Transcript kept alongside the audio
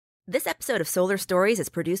This episode of Solar Stories is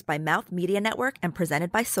produced by Mouth Media Network and presented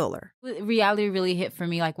by Solar. Reality really hit for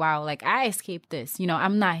me, like, wow, like I escaped this. You know,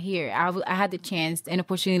 I'm not here. I had the chance and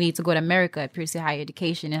opportunity to go to America, pursue higher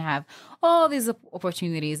education and have all these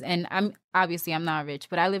opportunities. And I'm not rich,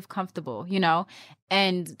 but I live comfortable, you know,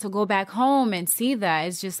 and to go back home and see that,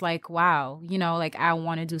 it's just like, wow, you know, like I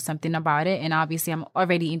want to do something about it. And obviously I'm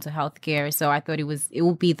already into healthcare. So I thought it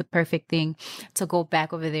would be the perfect thing to go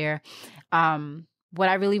back over there. What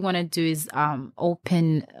I really want to do is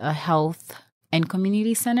open a health and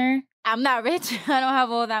community center. I'm not rich. I don't have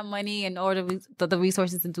all that money and all the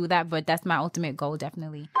resources to do that, but that's my ultimate goal,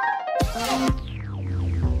 definitely.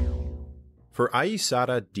 For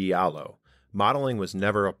Aissata Diallo, modeling was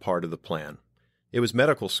never a part of the plan. It was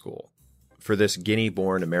medical school for this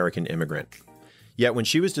Guinea-born American immigrant. Yet when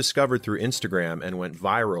she was discovered through Instagram and went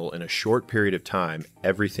viral in a short period of time,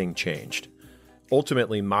 everything changed.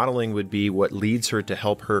 Ultimately, modeling would be what leads her to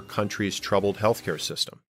help her country's troubled healthcare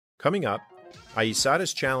system. Coming up,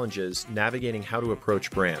 Aissata's challenges navigating how to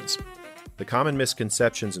approach brands, the common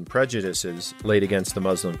misconceptions and prejudices laid against the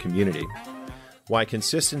Muslim community, why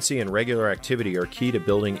consistency and regular activity are key to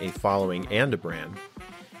building a following and a brand,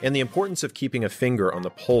 and the importance of keeping a finger on the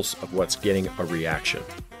pulse of what's getting a reaction.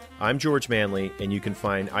 I'm George Manley, and you can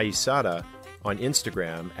find Aissata on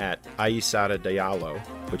Instagram at Aissata Diallo,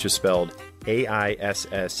 which is spelled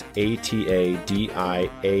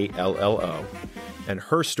AISSATADIALLO, and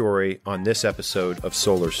her story on this episode of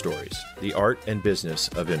Solar Stories, the art and business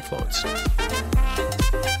of influence.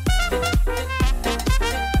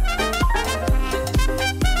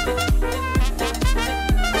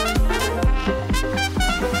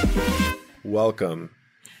 Welcome,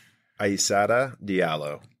 Aissata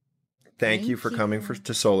Diallo. Thank you for coming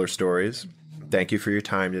to Solar Stories. Thank you for your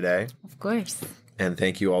time today. Of course. And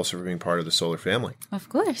thank you also for being part of the Solar family. Of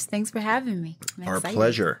course. Thanks for having me. Our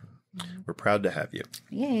pleasure. We're proud to have you.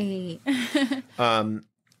 Yay.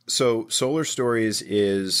 So Solar Stories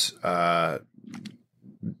is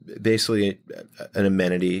basically an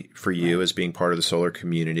amenity for you as being part of the Solar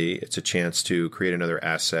community. It's a chance to create another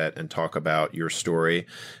asset and talk about your story.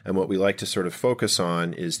 And what we like to sort of focus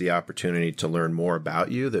on is the opportunity to learn more about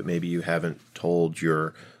you that maybe you haven't told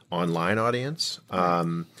your online audience.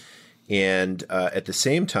 And at the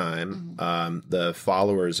same time, the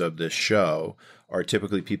followers of this show are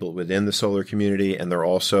typically people within the Solar community, and they're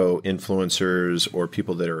also influencers or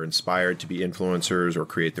people that are inspired to be influencers or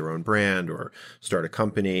create their own brand or start a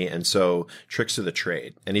company. And so tricks of the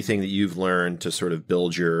trade, anything that you've learned to sort of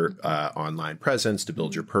build your online presence, to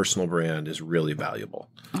build your personal brand is really valuable.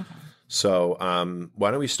 Okay. So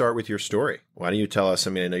why don't we start with your story? Why don't you tell us, I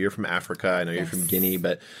mean, I know you're from Africa, I know you're from Guinea,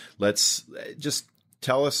 but let's just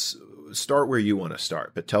tell us, start where you want to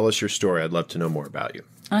start, but tell us your story. I'd love to know more about you.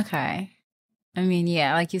 Okay. I mean,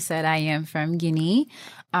 yeah, like you said, I am from Guinea.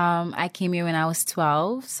 I came here when I was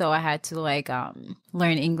 12, so I had to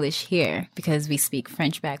learn English here because we speak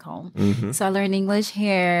French back home. Mm-hmm. So I learned English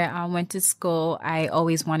here. I went to school. I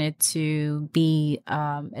always wanted to be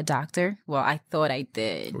a doctor. Well, I thought I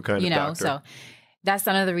did. What kind of doctor? So that's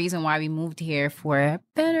another reason why we moved here, for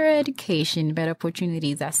better education, better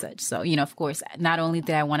opportunities as such. So, you know, of course, not only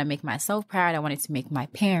did I want to make myself proud, I wanted to make my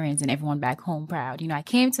parents and everyone back home proud. You know, I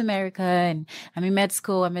came to America and I'm in med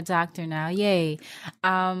school. I'm a doctor now. Yay.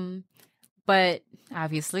 But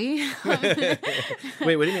obviously.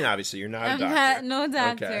 Wait, what do you mean obviously? You're not a doctor. No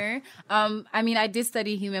doctor. Okay. I mean, I did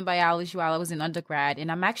study human biology while I was in undergrad,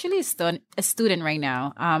 and I'm actually a student right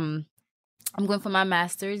now. I'm going for my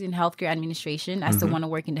master's in healthcare administration. I still want to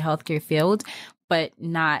work in the healthcare field, but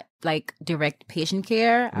not like direct patient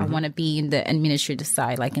care. I want to be in the administrative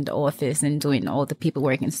side, like in the office and doing all the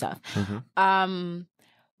paperwork and stuff.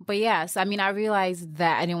 But yeah, so I mean, I realized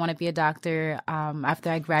that I didn't want to be a doctor after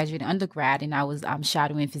I graduated undergrad, and I was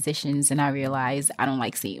shadowing physicians, and I realized I don't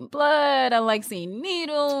like seeing blood. I don't like seeing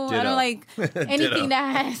needles. Ditto. I don't like anything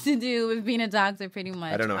that has to do with being a doctor, pretty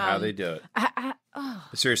much. I don't know how they do it.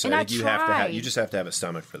 Seriously, I think you just have to have a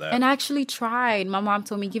stomach for that. And I actually tried. My mom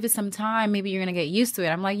told me, give it some time. Maybe you're going to get used to it.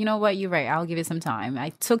 I'm like, you know what? You're right. I'll give it some time. I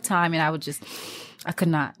took time, and I could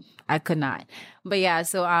not. But yeah,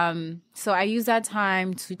 so I used that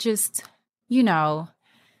time to just, you know,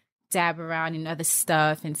 dab around in other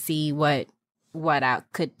stuff and see what I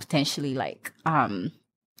could potentially like.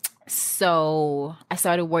 So I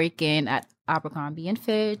started working at Abercrombie and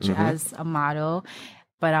Fitch as a model.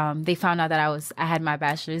 But they found out that I had my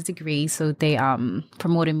bachelor's degree, so they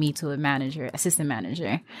promoted me to assistant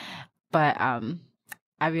manager. But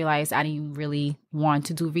I realized I didn't really want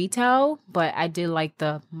to do retail, but I did like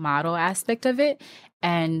the model aspect of it.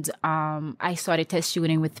 And I started test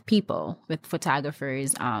shooting with people, with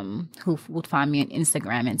photographers who would find me on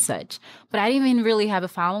Instagram and such. But I didn't even really have a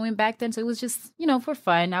following back then. So it was just, for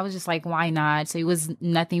fun. I was just like, why not? So it was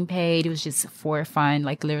nothing paid. It was just for fun,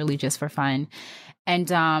 like literally just for fun.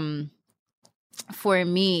 And for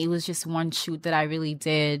me, it was just one shoot that I really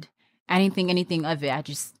did. I didn't think anything of it. I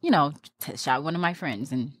just, test shot one of my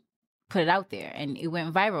friends and put it out there. And it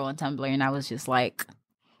went viral on Tumblr. And I was just like,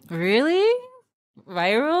 really?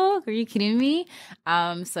 Viral? Are you kidding me?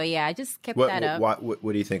 So yeah, I just kept that up. What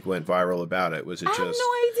do you think went viral about it? Was it I just? have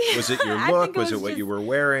no idea. Was it your look? Was it what just... you were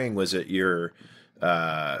wearing? Was it your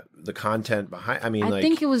the content behind? I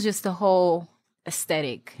think it was just the whole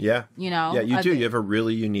aesthetic. Yeah. Yeah, you do. It. You have a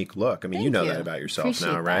really unique look. I mean, you know that about yourself.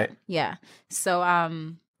 Appreciate now, right? That. Yeah. So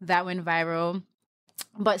that went viral.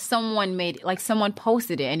 But someone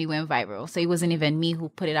posted it and it went viral. So it wasn't even me who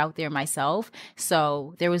put it out there myself.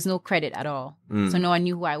 So there was no credit at all. So no one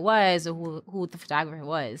knew who I was or who the photographer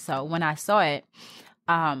was. So when I saw it,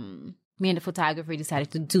 me and the photographer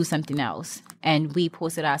decided to do something else. And we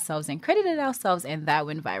posted ourselves and credited ourselves, and that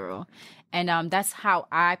went viral. And that's how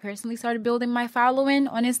I personally started building my following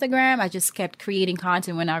on Instagram. I just kept creating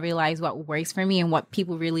content when I realized what works for me and what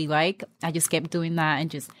people really like. I just kept doing that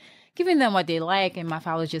and just giving them what they like, and my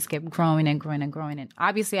followers just kept growing and growing and growing. And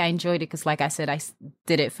obviously I enjoyed it because, like I said, I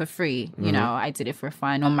did it for free. I did it for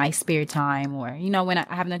fun on my spare time, or, when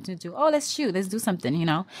I have nothing to do. Oh, let's shoot. Let's do something,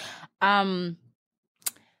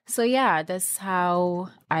 So yeah, that's how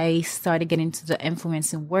I started getting into the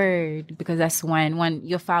influencing word, because that's when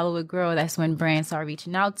your follower grow, that's when brands start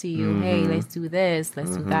reaching out to you. Hey, let's do this.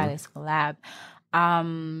 Let's do that. Let's collab.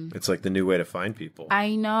 It's like the new way to find people.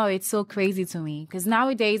 I know, it's so crazy to me because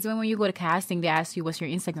nowadays when you go to casting, they ask you what's your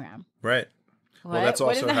Instagram. Right. What? Well, that's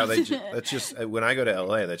also how they. That's just when I go to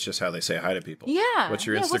LA. That's just how they say hi to people. Yeah. What's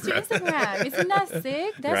your Instagram? What's your Instagram? Isn't that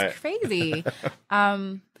sick? That's crazy.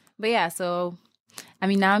 But yeah, so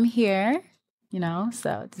now I'm here.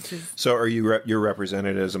 So this is. So are you you're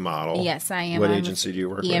represented as a model? Yes, I am. What agency do you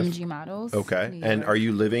work with? EMG Models. Okay. And are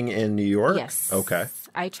you living in New York? Yes. Okay.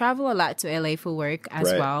 I travel a lot to LA for work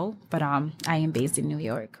as well, but I am based in New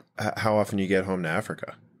York. How often do you get home to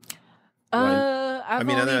Africa? I've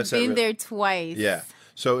only been there twice. Yeah.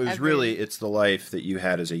 So it was it's the life that you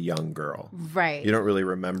had as a young girl. Right. You don't really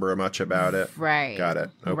remember much about it. Right. Got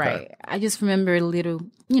it. Okay. Right. I just remember little,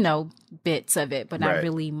 bits of it, but not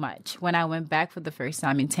really much. When I went back for the first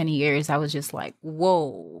time in 10 years, I was just like,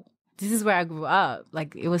 whoa, this is where I grew up.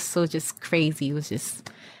 Like, it was so just crazy. It was just,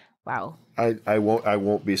 wow. I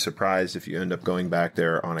won't be surprised if you end up going back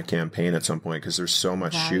there on a campaign at some point, because there's so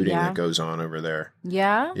much shooting that goes on over there.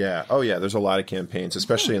 Yeah? Yeah. Oh, yeah. There's a lot of campaigns,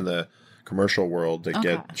 especially in the commercial world, that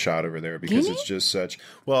get shot over there because it's just such.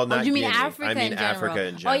 Well, not. You mean Guinea. Africa? I mean in Africa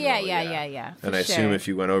in general. Oh yeah. And I assume if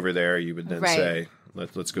you went over there, you would then say,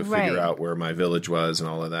 "Let's go figure out where my village was and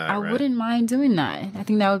all of that." I wouldn't mind doing that. I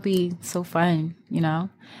think that would be so fun. Yeah.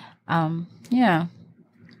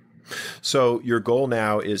 So your goal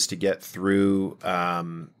now is to get through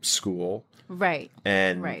school. Right.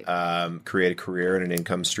 And create a career and an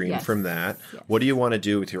income stream from that. Yes. What do you want to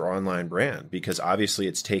do with your online brand? Because obviously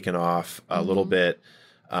it's taken off a little bit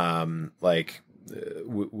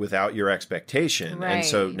without your expectation. Right. And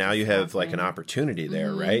so now you have like an opportunity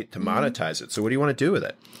there, right? To monetize it. So what do you want to do with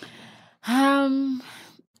it?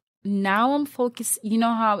 Now I'm focused. You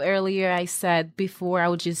know how earlier I said before I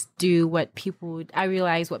would just do I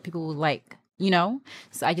realized what people would like.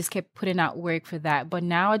 So I just kept putting out work for that. But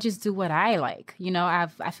now I just do what I like.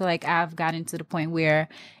 I feel like I've gotten to the point where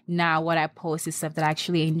now what I post is stuff that I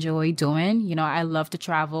actually enjoy doing. I love to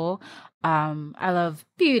travel. I love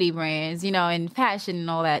beauty brands, and fashion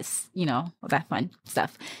and all that, all that fun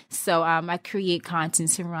stuff. So I create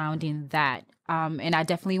content surrounding that. And I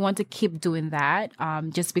definitely want to keep doing that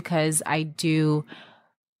just because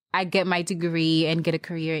I get my degree and get a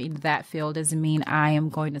career in that field doesn't mean I am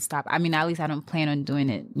going to stop. At least I don't plan on doing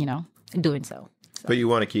it, doing so. But you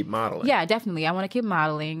want to keep modeling. Yeah, definitely. I want to keep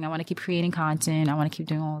modeling. I want to keep creating content. I want to keep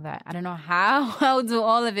doing all of that. I don't know how I'll do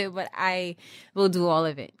all of it, but I will do all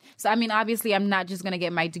of it. So, obviously, I'm not just going to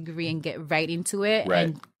get my degree and get right into it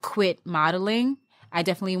and quit modeling. I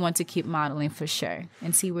definitely want to keep modeling for sure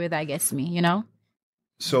and see where that gets me,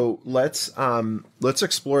 So let's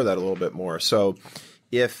explore that a little bit more. So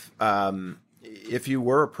if you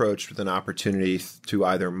were approached with an opportunity to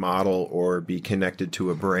either model or be connected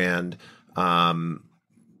to a brand,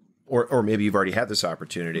 or maybe you've already had this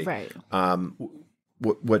opportunity, right?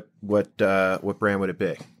 What brand would it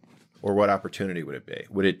be? Or what opportunity would it be?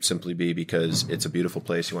 Would it simply be because it's a beautiful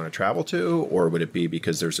place you want to travel to? Or would it be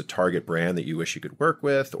because there's a target brand that you wish you could work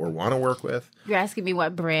with or want to work with? You're asking me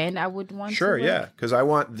what brand I would want Sure, to work? yeah. Because I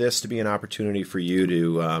want this to be an opportunity for you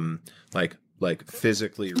to like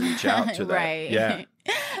physically reach out to that. Right. Yeah.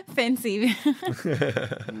 Fancy.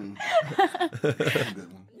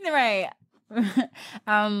 Right.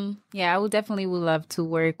 Yeah, I would love to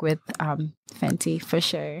work with Fenty for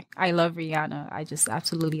sure. I love Rihanna. I just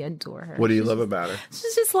absolutely adore her. What do you love about her?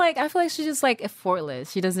 She's just like, I feel like she's just like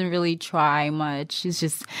effortless. She doesn't really try much. She's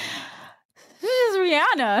just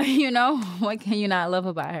Rihanna, you know? What can you not love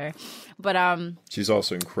about her? But she's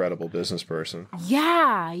also an incredible business person.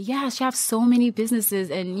 Yeah, she has so many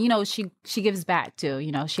businesses, and you know, she gives back too.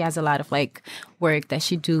 You know, she has a lot of like work that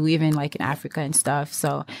she do even like in Africa and stuff.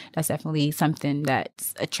 So that's definitely something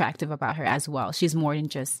that's attractive about her as well. She's more than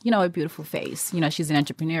just, you know, a beautiful face. You know, she's an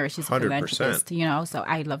entrepreneur, she's a 100%. philanthropist, you know, so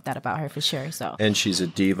I love that about her for sure. So And she's a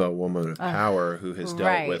diva woman of power who has dealt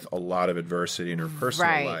right. with a lot of adversity in her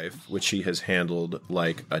personal Right. life, which she has handled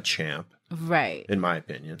like a champ, right. in my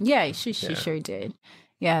opinion. Yeah, she sure did.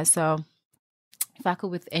 Yeah, so if I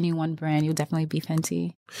could with any one brand, you'll definitely be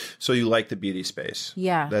Fenty. So you like the beauty space.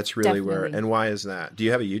 Yeah. That's really definitely. and why is that? Do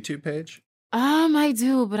you have a YouTube page? I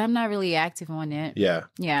do, but I'm not really active on it. Yeah.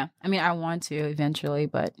 Yeah. I mean, I want to eventually,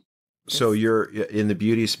 but So you're in the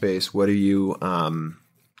beauty space. What are you, I mean,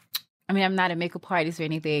 I'm not a makeup artist or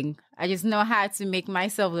anything. I just know how to make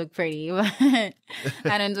myself look pretty. But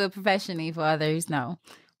I don't do it professionally for others, no.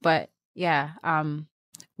 But yeah,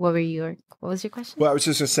 what was your question? well, I was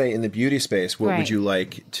just going to say in the beauty space, what would Right. you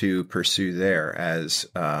like to pursue there as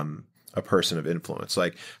a person of influence?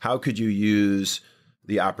 Like, how could you use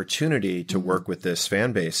the opportunity to work with this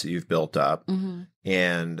fan base that you've built up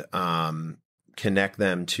and connect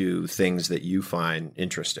them to things that you find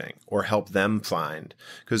interesting or help them find?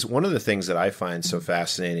 Because one of the things that I find so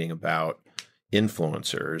fascinating about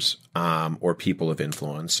influencers or people of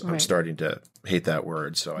influence, I'm Right. starting to hate that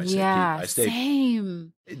word. So I say, Yeah, I stay,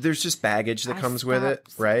 same. there's just baggage that I comes with it,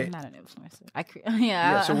 stopped- right? I'm not an influencer.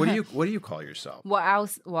 Yeah. So what do you call yourself?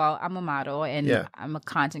 Well, I'm a model and Yeah. I'm a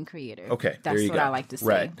content creator. Okay, That's there you what go. I like to say.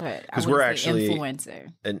 Right. But I 'Cause wouldn't we're say actually-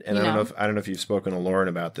 influencer. And You I don't know if you've spoken to Lauren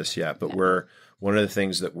about this yet, but we're one of the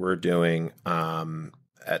things that we're doing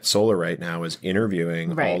at Solar right now is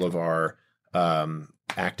interviewing Right. all of our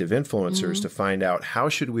active influencers to find out how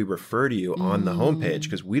should we refer to you on the homepage,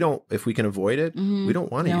 because we don't, if we can avoid it, we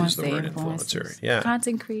don't want to use the word influencer. Yeah.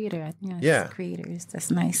 Content creator. I think Yeah. creators.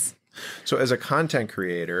 That's nice. So as a content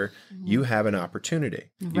creator, you have an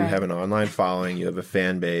opportunity. You Right. have an online following, you have a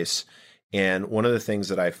fan base. And one of the things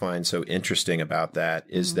that I find so interesting about that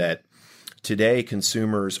is that today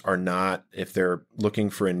consumers are not, if they're looking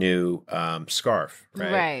for a new scarf,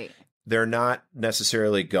 right? They're not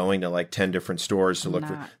necessarily going to like 10 different stores to look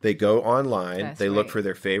for. They go online, That's they look right. for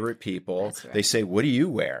their favorite people. That's right. They say, what do you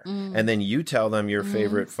wear? And then you tell them your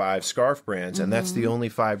favorite 5 scarf brands, and that's the only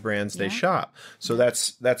 5 brands they shop. So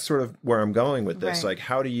that's sort of where I'm going with this. Right. Like,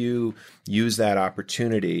 how do you use that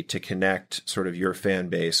opportunity to connect sort of your fan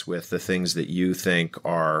base with the things that you think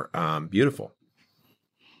are beautiful?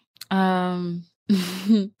 I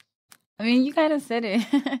mean, you kind of said it.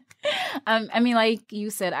 I mean, like you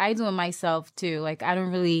said, I do it myself too. Like, I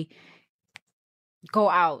don't really go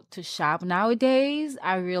out to shop nowadays.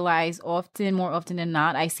 I realize more often than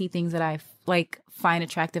not, I see things that I like find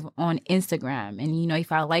attractive on Instagram, and you know,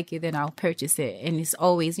 if I like it, then I'll purchase it. And it's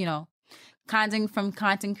always, you know, content from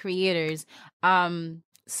content creators.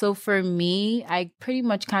 So for me, I pretty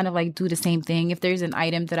much kind of like do the same thing. If there's an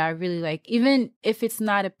item that I really like, even if it's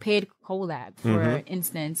not a paid collab, for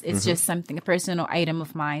instance, it's just something, a personal item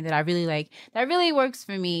of mine that I really like, that really works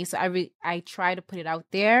for me. So I try to put it out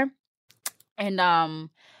there. And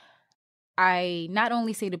I not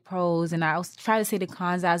only say the pros, and I also try to say the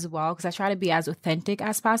cons as well, because I try to be as authentic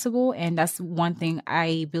as possible. And that's one thing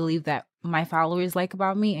I believe that my followers like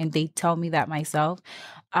about me, and they tell me that myself.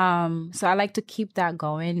 So I like to keep that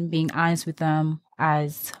going and being honest with them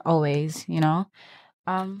as always, you know.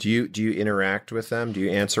 Do you interact with them? Do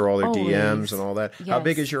you answer all their Always. DMs and all that? How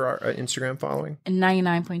big Yes. is your Instagram following?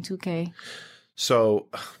 99.2K. So,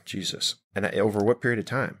 Jesus. And over what period of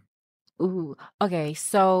time? Ooh, okay.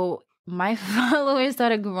 So my followers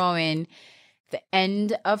started growing the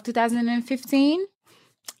end of 2015.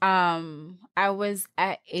 I was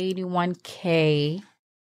at 81K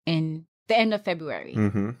in the end of February.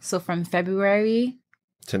 Mm-hmm. So from February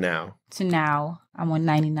To now. to now, I'm on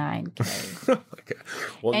 99K. Okay.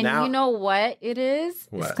 Well, And now you know what it is?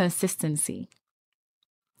 What? It's consistency.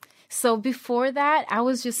 So before that, I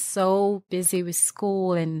was just so busy with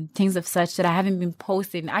school and things of such that I haven't been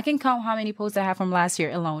posting. I can count how many posts I have from last year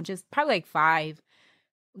alone, just probably like 5.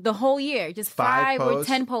 The whole year, just 5 or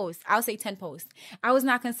 10 posts. I'll say 10 posts. I was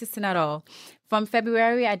not consistent at all. From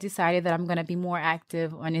February, I decided that I'm going to be more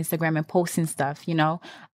active on Instagram and posting stuff, you know.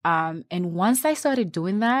 And once I started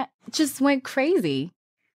doing that, it just went crazy.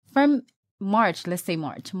 From March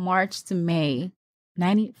to May,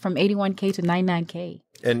 from 81K to 99K.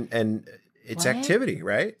 And it's activity,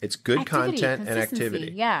 right? It's good content and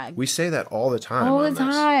activity. Yeah. We say that all the time. All the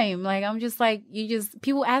time. Like, I'm just like,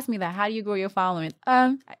 people ask me that. How do you grow your following?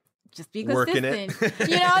 Just be consistent.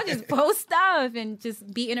 You know, just post stuff and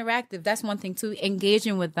just be interactive. That's one thing too.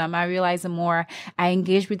 Engaging with them. I realize the more I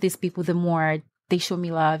engage with these people, the more they show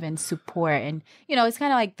me love and support. And, you know, it's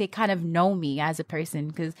kind of like they kind of know me as a person,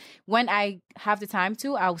 because when I have the time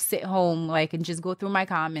to, I'll sit home like and just go through my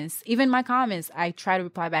comments. Even my comments, I try to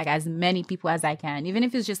reply back as many people as I can, even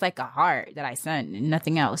if it's just like a heart that I send and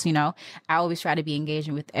nothing else, you know. I always try to be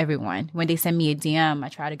engaging with everyone. When they send me a DM, I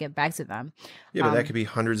try to get back to them. Yeah, but that could be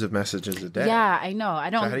hundreds of messages a day. Yeah, I know. I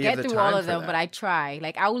don't get through all of them, that? but I try.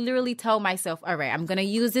 Like, I will literally tell myself, all right, I'm going to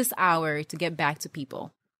use this hour to get back to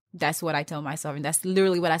people. That's what I tell myself. And that's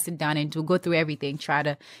literally what I sit down and do. Go through everything. Try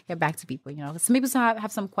to get back to people, you know. Some people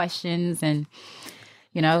have some questions and,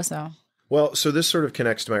 you know, so. Well, so this sort of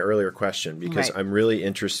connects to my earlier question, because I'm really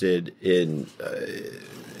interested in,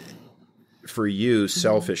 for you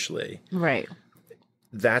selfishly. Right.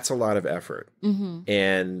 That's a lot of effort.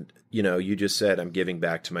 And, you know, you just said, I'm giving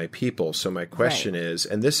back to my people. So my question is,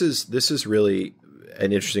 and this is really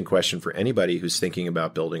an interesting question for anybody who's thinking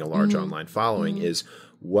about building a large online following, is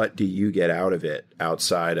what do you get out of it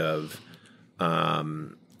outside of,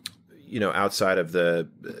 you know, outside of the,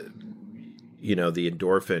 you know, the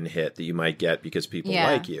endorphin hit that you might get because people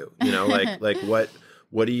like you, you know, like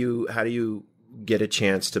what do you, how do you get a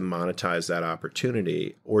chance to monetize that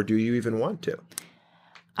opportunity, or do you even want to?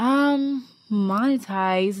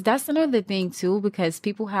 Monetize, that's another thing too, because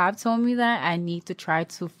people have told me that I need to try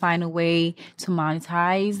to find a way to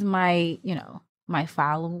monetize my, you know, my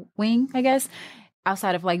following, I guess,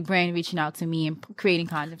 outside of like brand reaching out to me and creating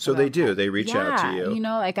content. So they do, they reach out to you. You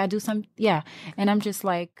know, like I do some, and I'm just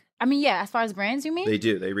like, I mean, as far as brands, you mean? They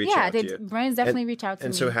do, they reach out to you. Brands definitely reach out to me.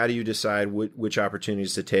 And so how do you decide which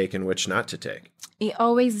opportunities to take and which not to take? It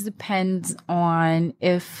always depends on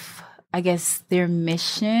if, I guess, their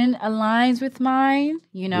mission aligns with mine,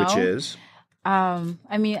 you know? Which is?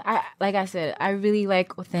 I mean, like I said, I really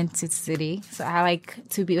like authenticity. So I like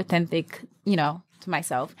to be authentic, you know, to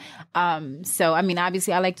myself. So, I mean,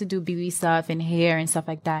 obviously I like to do beauty stuff and hair and stuff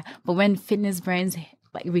like that. But when fitness brands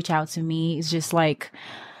like reach out to me, it's just like,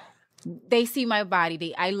 they see my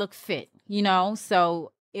body, I look fit, you know?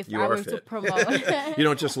 So if you I were were fit. to promote, you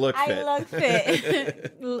don't just look fit. I look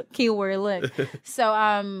fit. Keyword look.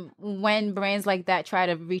 So when brands like that try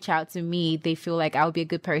to reach out to me, they feel like I would be a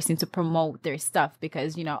good person to promote their stuff,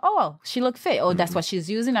 because, you know, oh, she look fit. Oh, that's what she's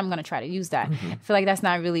using. I'm gonna try to use that. I feel like that's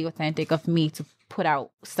not really authentic of me to put out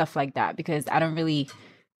stuff like that, because I don't really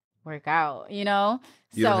work out, you know.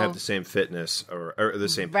 You don't have the same fitness or the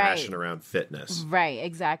same passion around fitness. Right,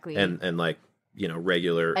 exactly. And like, you know,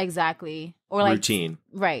 regular or like routine.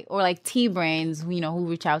 Right. Or like tea brands, you know, who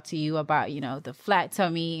reach out to you about, you know, the flat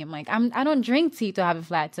tummy. I'm like, I don't drink tea to have a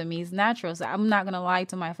flat tummy. It's natural. So I'm not gonna lie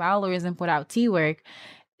to my followers and put out tea work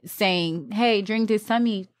saying, hey, drink this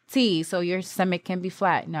tummy tea so your stomach can be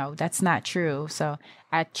flat. No, that's not true. So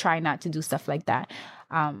I try not to do stuff like that.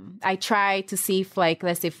 I try to see if, like,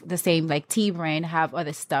 let's say if the same like tea brand have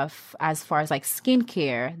other stuff as far as like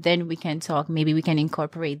skincare, then we can talk. Maybe we can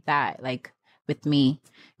incorporate that like with me,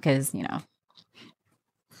 because, you know,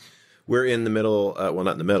 we're in the middle. Well,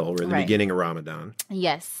 not in the middle. We're in the beginning of Ramadan.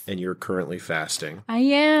 Yes. And you're currently fasting. I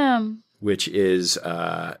am. Which is,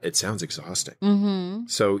 it sounds exhausting.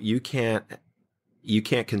 So you can't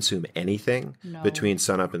consume anything between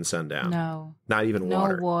sunup and sundown. No. Not even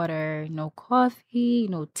water. No water, no coffee,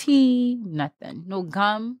 no tea, nothing. No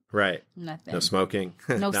gum. Right. Nothing. No smoking.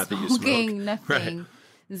 No Not smoking, that you smoke. nothing.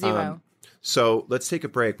 Right. Zero. So let's take a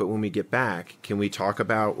break, but when we get back, can we talk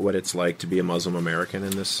about what it's like to be a Muslim American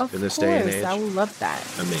in this day and age? I would love that.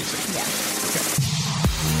 Amazing. Yeah. Okay.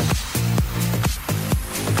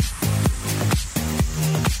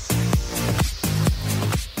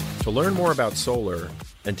 To learn more about solar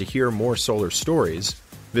and to hear more solar stories,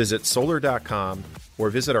 visit solar.com or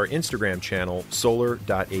visit our Instagram channel,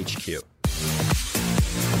 solar.hq.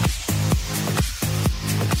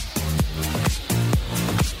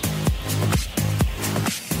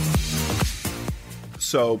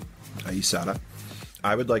 So, Aissata,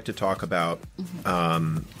 I would like to talk about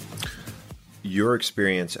your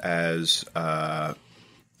experience as a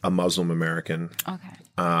Muslim American, Okay.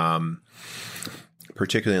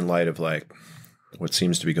 particularly in light of like what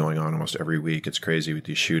seems to be going on almost every week. It's crazy with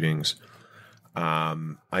these shootings.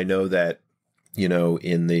 I know that, you know,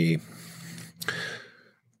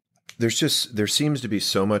 there seems to be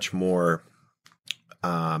so much more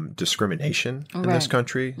discrimination in this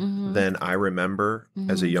country than I remember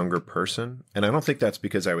as a younger person. And I don't think that's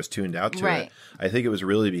because I was tuned out to it. I think it was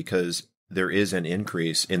really because there is an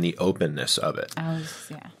increase in the openness of it.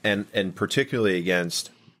 And particularly against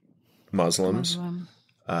Muslims,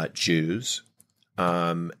 Jews.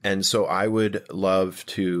 And so I would love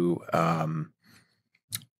to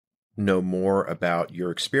know more about your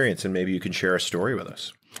experience, and maybe you can share a story with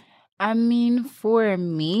us. I mean, for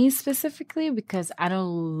me specifically, because I don't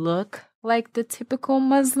look like the typical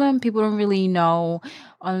Muslim, people don't really know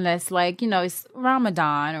unless, like, you know, it's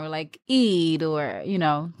Ramadan or like Eid or, you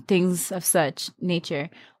know, things of such nature.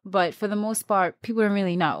 But for the most part, people don't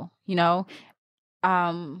really know, you know.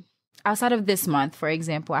 Outside of this month, for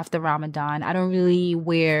example, after Ramadan, I don't really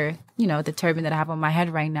wear, you know, the turban that I have on my head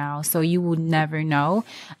right now. So you would never know.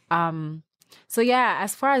 So yeah,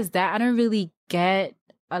 as far as that, I don't really get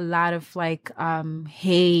a lot of like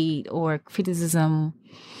hate or criticism,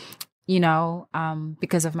 you know,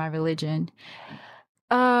 because of my religion.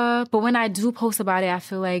 But when I do post about it, I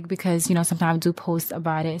feel like, because, you know, sometimes I do post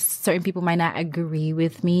about it, certain people might not agree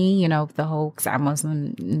with me, you know, the whole, 'cause I'm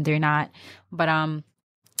Muslim, they're not. But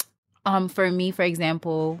for me, for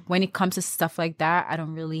example, when it comes to stuff like that, I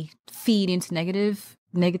don't really feed into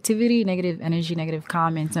negativity, negative energy, negative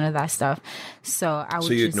comments, none of that stuff. So I would.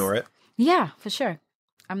 So you ignore it? Yeah, for sure.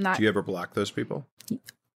 I'm not. Do you ever block those people?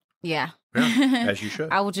 Yeah. As you should.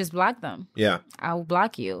 I will just block them. Yeah. I will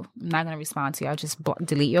block you. I'm not going to respond to you. I'll just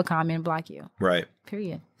delete your comment and block you. Right.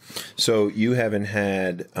 Period. So you haven't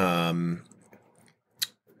had,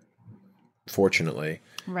 fortunately,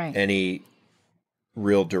 any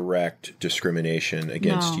real direct discrimination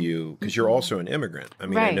against you, because you're also an immigrant. I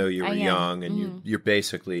mean, I know you were young and you're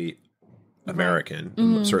basically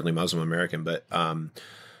American, certainly Muslim American,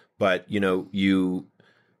 but you know,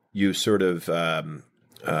 you sort of,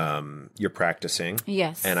 you're practicing.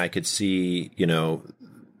 Yes. And I could see, you know,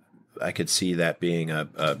 that being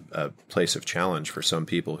a place of challenge for some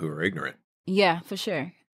people who are ignorant. Yeah, for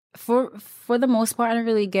sure. For the most part, I don't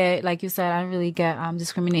really get, like you said, I don't really get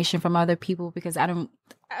discrimination from other people, because I feel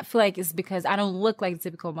like it's because I don't look like a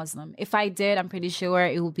typical Muslim. If I did, I'm pretty sure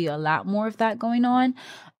it would be a lot more of that going on.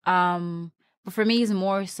 But for me, it's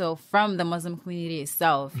more so from the Muslim community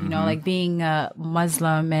itself, you know, like being a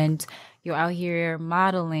Muslim and you're out here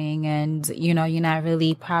modeling and, you know, you're not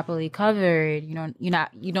really properly covered, you know,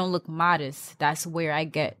 you don't look modest. That's where I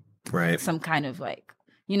get some kind of like,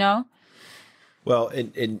 you know? Well,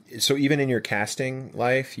 and so even in your casting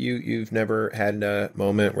life, you've never had a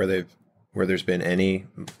moment where there's been any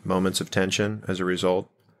moments of tension as a result?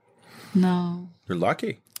 No. You're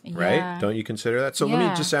lucky, right? Yeah. Don't you consider that? So let me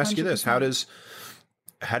just ask 100%. You this.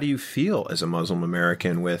 How do you feel as a Muslim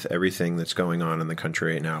American with everything that's going on in the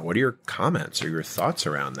country right now? What are your comments or your thoughts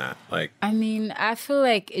around that? Like, I mean, I feel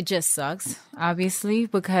like it just sucks, obviously,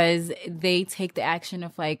 because they take the action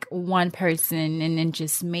of like one person and then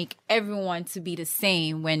just make everyone to be the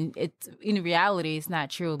same, when it's in reality, it's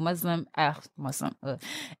not true.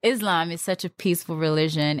 Islam is such a peaceful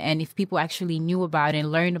religion. And if people actually knew about it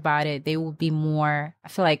and learned about it, they would be more, I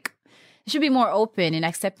feel like, it should be more open and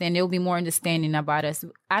accepting. There will be more understanding about us.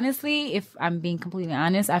 Honestly, if I'm being completely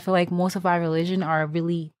honest, I feel like most of our religion are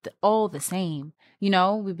really all the same. You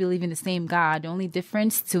know, we believe in the same God. The only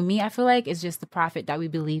difference to me, I feel like, is just the prophet that we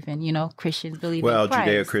believe in. You know, Christians believe in Christ.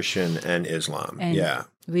 Judeo-Christian and Islam. And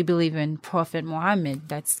we believe in Prophet Muhammad.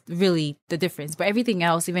 That's really the difference. But everything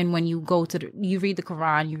else, even when you go to you read the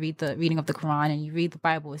Quran, you read the reading of the Quran, and you read the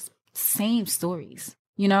Bible, it's same stories.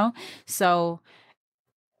 You know, so.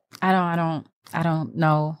 I don't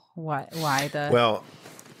know why the. Well,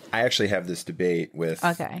 I actually have this debate with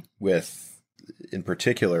in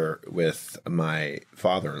particular with my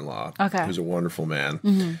father-in-law, who's a wonderful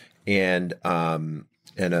man, and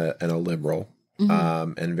a liberal,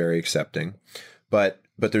 and very accepting, but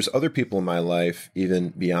there's other people in my life, even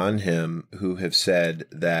beyond him, who have said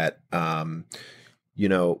that, you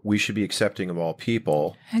know, we should be accepting of all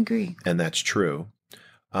people. I agree, and that's true.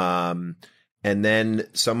 And then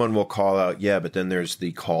someone will call out, but then there's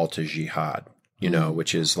the call to jihad, you know,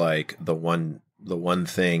 which is like the one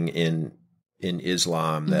thing in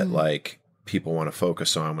Islam that like people want to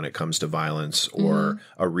focus on when it comes to violence or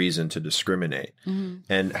a reason to discriminate.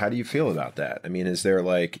 And how do you feel about that? I mean, is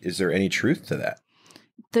there any truth to that?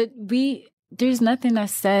 there's nothing that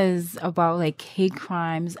says about like hate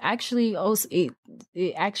crimes. Actually, also it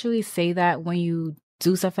actually say that when you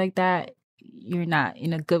do stuff like that, you're not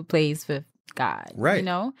in a good place with God. Right. You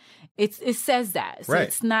know, it says that. So Right.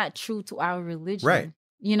 it's not true to our religion. Right.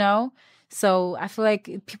 You know, so I feel like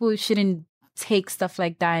people shouldn't take stuff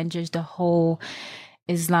like that and judge the whole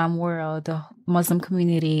Islam world, the Muslim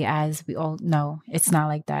community, as we all know. It's not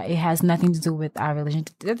like that. It has nothing to do with our religion.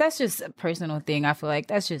 That's just a personal thing. I feel like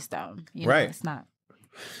that's just dumb. You know, Right. It's not.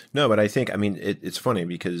 No, but I think, I mean, it's funny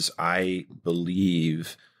because I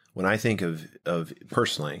believe when I think of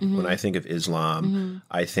personally, when I think of Islam,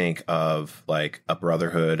 I think of like a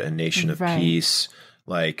brotherhood, a nation of Right. peace,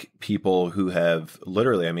 like people who have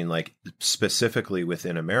literally, I mean, like specifically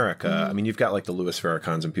within America, I mean, you've got like the Louis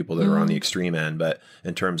Farrakhan's and people that are on the extreme end, but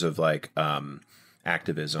in terms of like,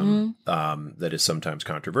 activism that is sometimes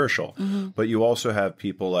controversial. But you also have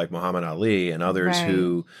people like Muhammad Ali and others Right.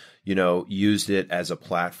 who, you know, used it as a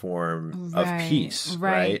platform of Right. peace,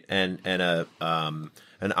 Right. right? And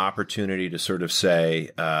an opportunity to sort of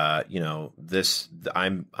say, you know, this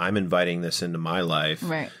I'm inviting this into my life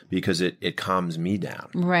Right. because it calms me down.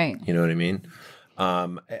 Right. You know what I mean?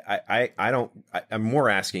 I'm more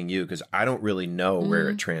asking you because I don't really know where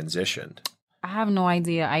it transitioned. I have no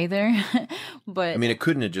idea either. But I mean, it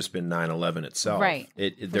couldn't have just been 9/11 itself. Right.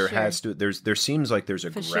 There sure. has to, there seems like there's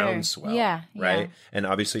a For sure. groundswell. Yeah, Right. yeah. And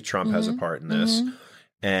obviously Trump has a part in this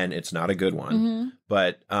and it's not a good one,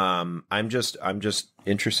 but, I'm just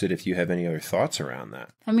interested if you have any other thoughts around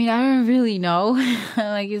that. I mean, I don't really know.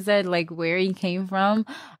 Like you said, like where he came from.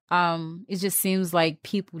 It just seems like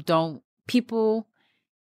people,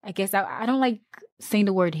 I guess I don't like saying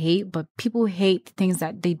the word hate, but people hate things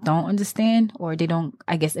that they don't understand or they don't,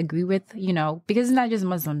 I guess, agree with, you know, because it's not just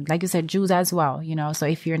Muslims, like you said, Jews as well, you know. So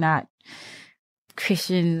if you're not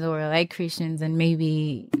Christians or like Christians, and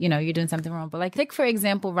maybe, you know, you're doing something wrong. But like, take for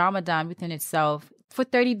example, Ramadan within itself. For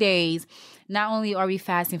 30 days, not only are we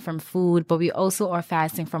fasting from food, but we also are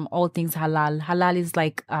fasting from all things halal. Halal is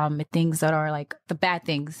like things that are like the bad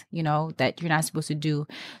things, you know, that you're not supposed to do.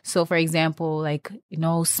 So for example, like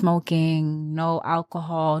no smoking, no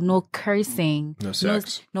alcohol, no cursing, No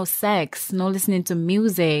sex. no sex, no listening to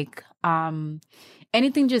music,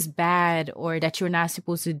 anything just bad or that you're not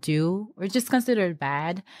supposed to do or just considered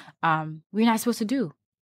bad, we're not supposed to do.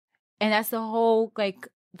 And that's the whole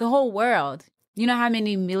world. You know how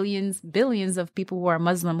many billions of people who are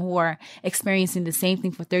Muslim who are experiencing the same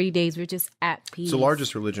thing for 30 days. We're just at peace. It's the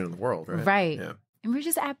largest religion in the world, right? Right. Yeah. And we're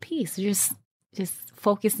just at peace. We're just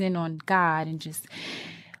focusing on God and just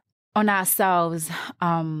on ourselves.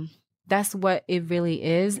 That's what it really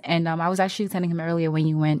is. And I was actually telling him earlier when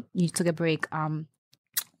you took a break,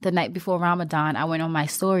 the night before Ramadan, I went on my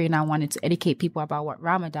story and I wanted to educate people about what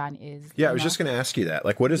Ramadan is. Yeah, I was just going to ask you that.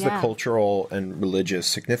 Like, what is the Yeah. cultural and religious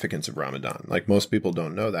significance of Ramadan? Like, most people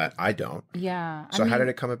don't know that. I don't. Yeah. So how did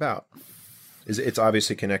it come about? It's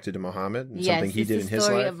obviously connected to Muhammad and something he did in his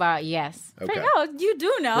story life? about, yes. Okay. Oh, you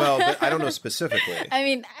do know. Well, but I don't know specifically. I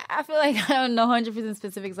mean, I feel like I don't know 100%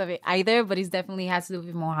 specifics of it either, but it definitely has to do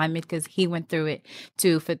with Muhammad because he went through it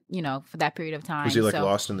too for that period of time. Was he like So-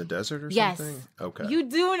 lost in the desert or Yes. something? Okay. You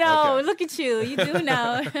do know. Okay. Look at you. You do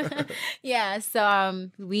know. Yeah. So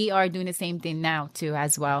we are doing the same thing now too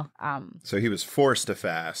as well. So he was forced to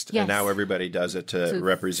fast, Yes. and now everybody does it to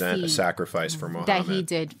represent a see sacrifice for Muhammad. that he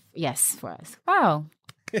did. Yes, for us. Wow.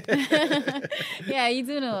 Yeah, you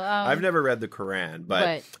do know. I've never read the Quran,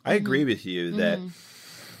 but I agree with you that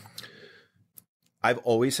I've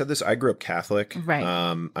always said this. I grew up Catholic. Right.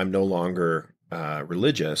 I'm no longer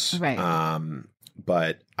religious. Right.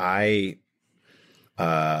 But I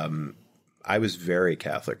was very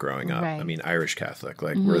Catholic growing up. Right. I mean, Irish Catholic.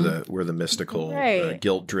 Like we're the mystical, Right.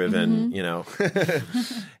 guilt driven, you know,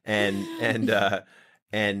 and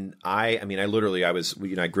I mean, I was,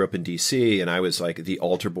 you know, I grew up in DC and I was like the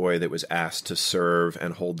altar boy that was asked to serve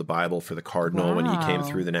and hold the Bible for the cardinal when he came Wow.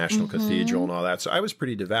 through the National Cathedral and all that. So I was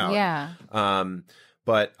pretty devout. Yeah.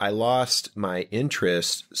 But I lost my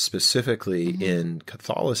interest specifically in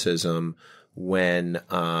Catholicism when,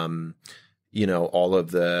 you know, all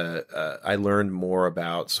of the, I learned more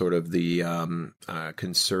about sort of the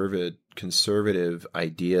conservative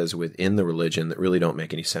ideas within the religion that really don't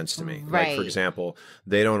make any sense to me. Like, for Right. example,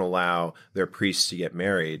 they don't allow their priests to get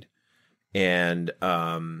married. And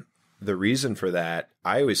the reason for that,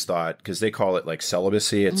 I always thought, because they call it like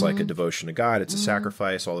celibacy, it's like a devotion to God, it's a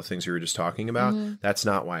sacrifice, all the things we were just talking about. That's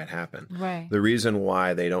not why it happened. Right. The reason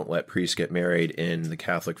why they don't let priests get married in the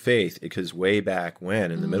Catholic faith, because way back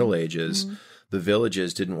when, in the Middle Ages, the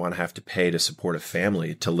villages didn't want to have to pay to support a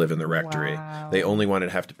family to live in the rectory. Wow. They only wanted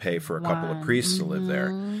to have to pay for a couple of One. priests to live there.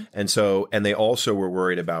 Mhm. And they also were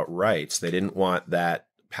worried about rights. They didn't want that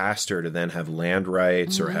pastor to then have land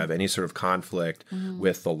rights or have any sort of conflict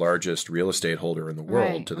with the largest real estate holder in the world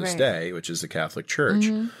Right, to this right. day, which is the Catholic Church.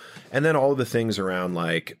 And then all of the things around,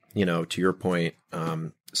 like, you know, to your point,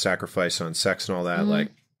 sacrifice on sex and all that, like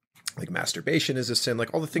masturbation is a sin,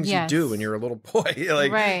 like all the things Yes. you do when you're a little boy,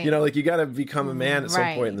 like, Right. you know, like you got to become a man at some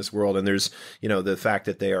Right. point in this world. And there's, you know, the fact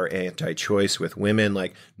that they are anti-choice with women,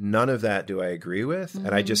 like none of that do I agree with. And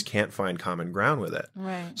I just can't find common ground with it.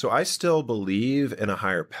 Right. So I still believe in a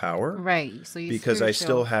higher power Right. So you because I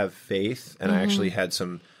still have faith. And I actually had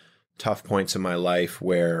some tough points in my life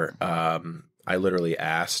where I literally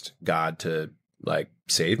asked God to like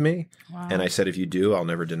save me. Wow. And I said, if you do, I'll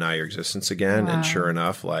never deny your existence again. Wow. And sure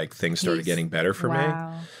enough, like things started Peace. getting better for me.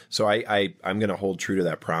 Wow. So I'm going to hold true to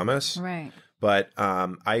that promise. Right. But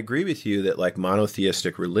I agree with you that like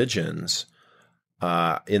monotheistic religions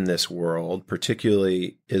in this world,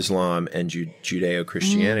 particularly Islam and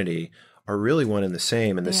Judeo-Christianity, are really one and the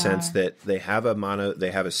same in the They sense are. that they have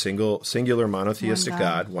a singular monotheistic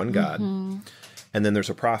God, one God, and then there's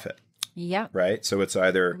a prophet, Yep. right? So it's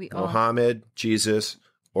either We all- Muhammad, Jesus,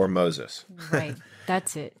 or Moses. Right.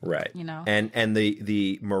 That's it. Right. You know? And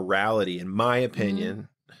the morality, in my opinion,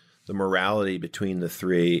 the morality between the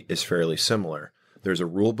three is fairly similar. There's a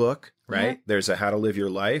rule book, right? Yeah. There's a how to live your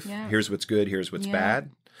life. Yeah. Here's what's good. Here's what's Yeah.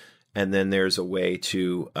 bad. And then there's a way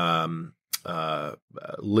to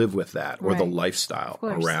live with that, or the Right. lifestyle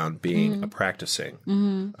course. around being a practicing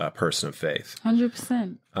person of faith.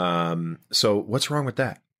 100%. So what's wrong with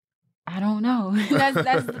that? I don't know.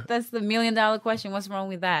 That's the $1 million question. What's wrong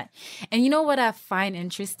with that? And you know what I find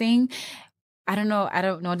interesting? I don't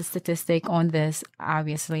know the statistic on this,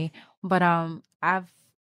 obviously, but I've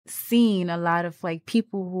seen a lot of like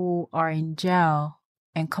people who are in jail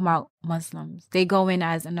and come out Muslims. They go in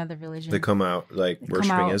as another religion. They come out like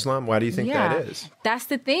worshiping out- Islam. Why do you think Yeah. that is? That's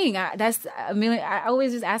the thing. I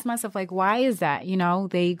always just ask myself, like, why is that? You know,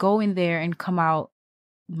 they go in there and come out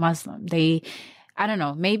Muslim. I don't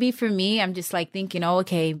know. Maybe for me, I'm just like thinking, oh,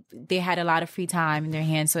 okay, they had a lot of free time in their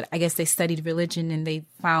hands. So I guess they studied religion and they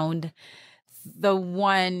found the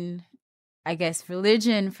one, I guess,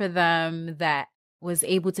 religion for them that was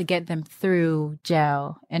able to get them through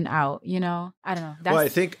jail and out, you know? I don't know. Well, I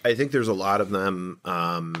think there's a lot of them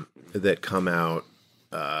that come out.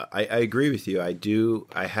 I agree with you.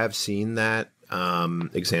 I have seen that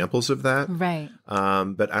examples of that. Right.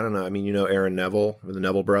 But I don't know. I mean, you know, Aaron Neville, the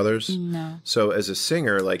Neville brothers. No. So as a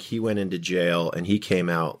singer, like he went into jail and he came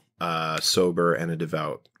out sober and a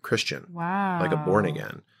devout Christian, Wow. like a born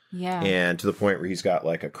again, Yeah. and to the point where he's got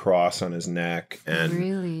like a cross on his neck, and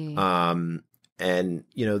Really? and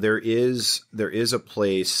you know, there is a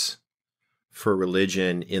place for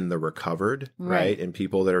religion in the recovered, right? And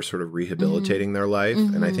people that are sort of rehabilitating their life.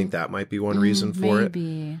 And I think that might be one reason for it.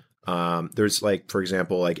 Maybe. There's like, for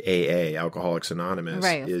example, like AA, Alcoholics Anonymous,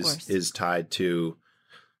 Right, of course. is tied to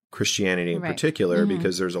Christianity in Right. particular,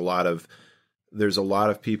 because there's a lot of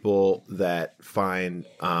people that find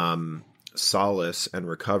solace and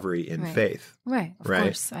recovery in Right. faith. Right. Of Right.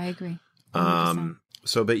 course. I agree. 100%.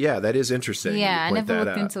 So, but yeah, that is interesting. Yeah, I You point never that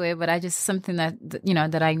looked out. into it, but I just something that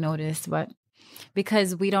that I noticed. But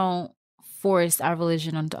because we don't force our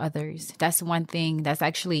religion onto others, that's one thing that's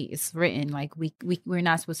actually it's written. Like we're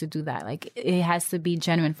not supposed to do that. Like it has to be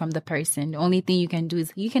genuine from the person. The only thing you can do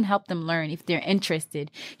is you can help them learn if they're interested.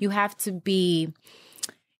 You have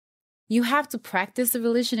to practice the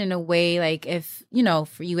religion in a way, like if,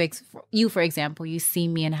 for you, for example, you see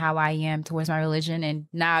me and how I am towards my religion, and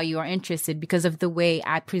now you are interested because of the way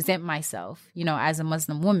I present myself, as a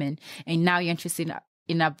Muslim woman, and now you're interested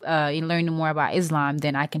in learning more about Islam,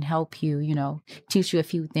 then I can help you, teach you a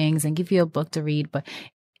few things and give you a book to read. But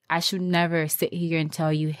I should never sit here and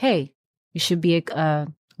tell you, hey, you should be a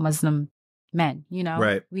Muslim men,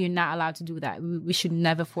 Right. We're not allowed to do that. We should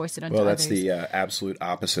never force it onto Well, that's others. the absolute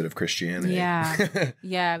opposite of Christianity. Yeah.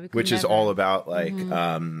 Yeah. Which is all about like,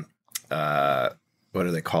 what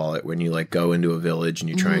do they call it? When you like go into a village and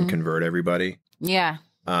you try and convert everybody. Yeah.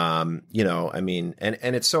 I mean,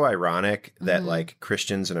 and it's so ironic that like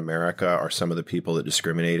Christians in America are some of the people that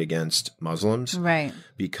discriminate against Muslims. Right.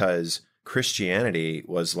 Because Christianity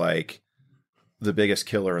was like the biggest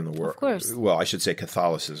killer in the world. Of course. Well, I should say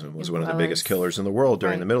Catholicism was one of the was. biggest killers in the world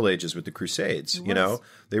during Right. the Middle Ages with the Crusades. It You know, was.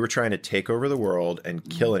 they were trying to take over the world and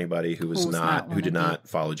kill anybody who Who's not who did wanna not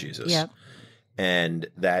follow Jesus. Yep. And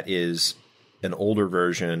that is an older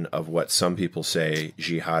version of what some people say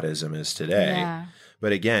jihadism is today. Yeah.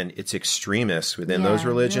 But again, it's extremists within Yeah, those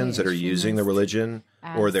religions really that are using the extremist religion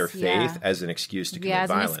or their as faith as an excuse to commit as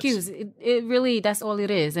violence. an excuse. It really, that's all it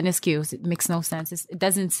is, an excuse. It makes no sense. It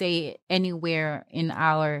doesn't say anywhere in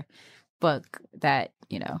our book that,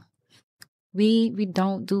 we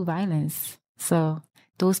don't do violence. So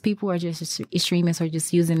those people are just extremists or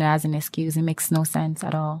just using it as an excuse. It makes no sense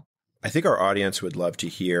at all. I think our audience would love to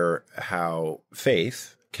hear how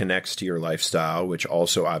faith connects to your lifestyle, which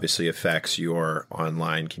also obviously affects your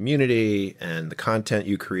online community and the content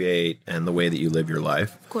you create and the way that you live your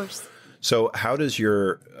life. Of course. So how does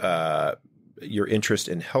your interest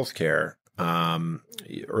in healthcare,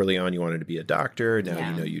 early on you wanted to be a doctor, now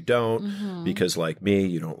you know you don't, because like me,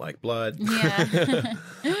 you don't like blood.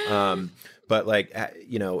 Yeah. But like,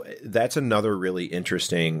 that's another really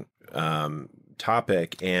interesting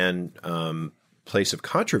topic and place of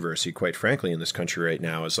controversy, quite frankly, in this country right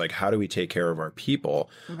now, is like, how do we take care of our people?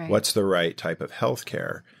 Right. What's the right type of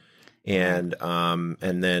healthcare? And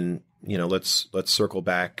then, let's circle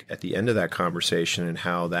back at the end of that conversation and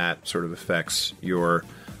how that sort of affects your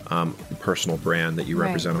personal brand that you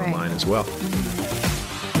represent online as well.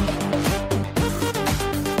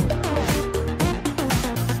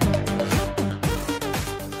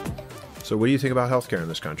 So what do you think about healthcare in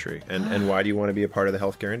this country? And why do you want to be a part of the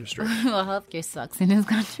healthcare industry? Well, healthcare sucks in this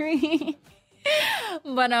country.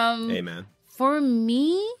 But Amen. for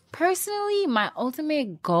me personally, my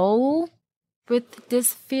ultimate goal with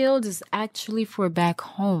this field is actually for back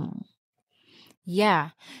home.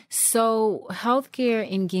 Yeah. So healthcare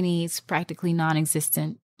in Guinea is practically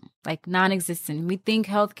non-existent. Like non-existent. We think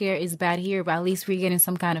healthcare is bad here, but at least we're getting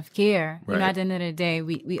some kind of care. Right. At the end of the day,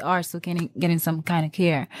 we are still getting some kind of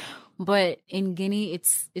care. But in Guinea,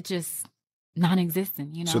 it's just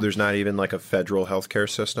non-existent, So there's not even like a federal healthcare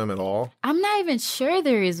system at all? I'm not even sure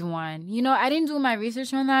there is one. I didn't do my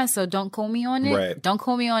research on that, so don't quote me on it. Right. Don't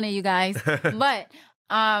quote me on it, you guys. But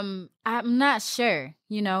I'm not sure,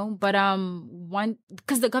 But one,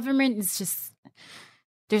 because the government is just,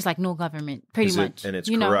 there's like no government, pretty much. And it's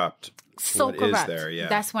corrupt. So what corrupt. is there? Yeah.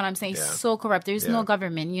 That's what I'm saying. Yeah. So corrupt. There's Yeah. no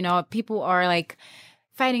government. People are like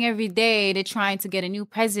fighting every day. They're trying to get a new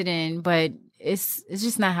president, but it's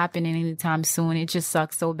just not happening anytime soon. It just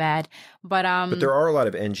sucks so bad. But there are a lot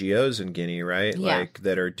of NGOs in Guinea, right? Yeah. Like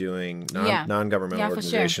that are doing Yeah. non-governmental Yeah, for sure.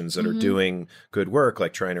 organizations that are doing good work,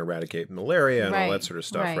 like trying to eradicate malaria and all Right. that sort of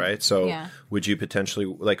stuff, Right. right? So Yeah. would you potentially,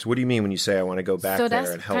 like, what do you mean when you say I want to go back so there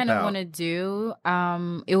that's and help kind of out? want to do.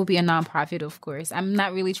 It will be a nonprofit, of course. I'm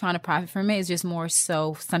not really trying to profit from it. It's just more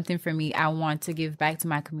so something for me. I want to give back to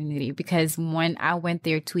my community because when I went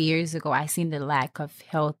there 2 years ago, I seen the lack of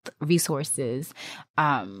health resources.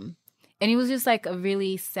 And it was just like a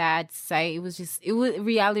really sad sight.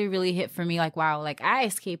 Reality really hit for me. Like, wow, like I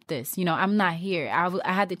escaped this. I'm not here.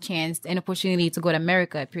 I had the chance and opportunity to go to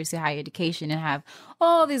America, pursue higher education and have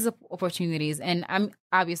all these opportunities. And I'm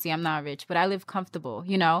not rich, but I live comfortable,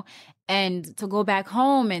 and to go back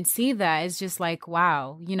home and see that, it's just like,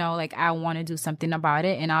 wow, like I want to do something about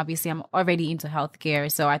it. And obviously I'm already into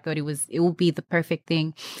healthcare. So I thought it would be the perfect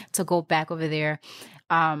thing to go back over there.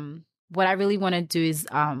 What I really want to do is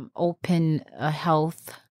open a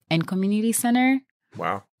health and community center.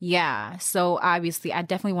 Wow. Yeah. So obviously, I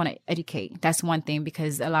definitely want to educate. That's one thing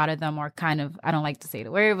because a lot of them are kind of, I don't like to say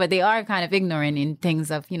the word, but they are kind of ignorant in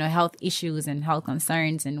things of, health issues and health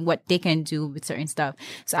concerns and what they can do with certain stuff.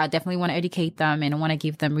 So I definitely want to educate them and I want to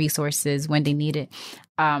give them resources when they need it.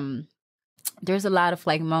 There's a lot of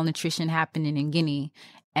like malnutrition happening in Guinea.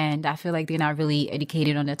 And I feel like they're not really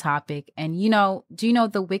educated on the topic. And, do you know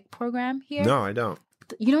the WIC program here? No, I don't.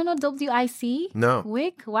 You don't know WIC? No.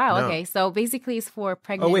 WIC? Wow. No. Okay. So basically it's for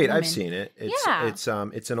pregnant Oh, wait, women. I've seen it.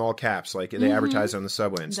 It's in all caps. Like they advertise on the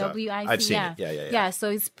subway and stuff. WIC, I've seen yeah. it. Yeah. So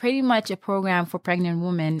it's pretty much a program for pregnant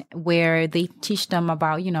women where they teach them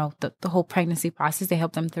about, the whole pregnancy process. They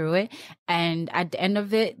help them through it. And at the end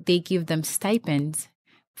of it, they give them stipends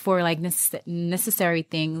for like necessary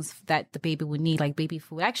things that the baby would need, like baby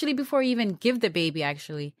food. Actually, before you even give the baby,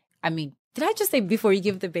 did I just say before you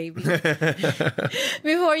give the baby?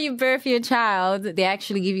 Before you birth your child, they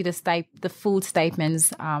actually give you the food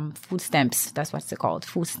stipends, food stamps. That's what's called,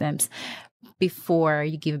 food stamps. Before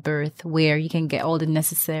you give birth, where you can get all the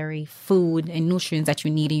necessary food and nutrients that you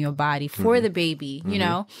need in your body for the baby,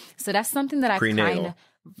 So that's something that I kind of,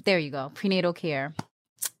 there you go, prenatal care.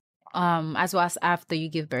 As well as after you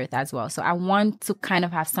give birth as well. So I want to kind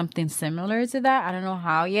of have something similar to that. I don't know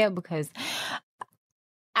how yet because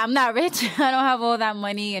I'm not rich. I don't have all that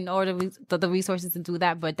money and all the resources to do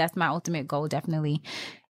that, but that's my ultimate goal, definitely.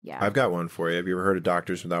 Yeah. I've got one for you. Have you ever heard of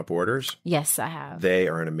Doctors Without Borders? Yes, I have. They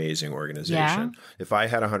are an amazing organization. If I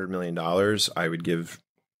had $100 million, I would give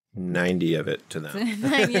 90 of it to them.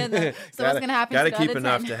 So what's going to happen? Got to keep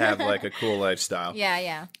enough to have like a cool lifestyle.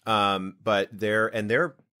 Yeah. But they're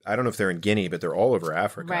I don't know if they're in Guinea, but they're all over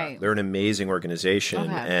Africa. Right. They're an amazing organization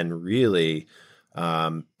and really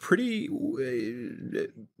they're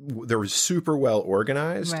super well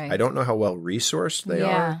organized. Right. I don't know how well resourced they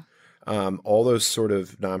are. All those sort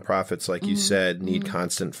of nonprofits, like you said, need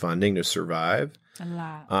constant funding to survive. A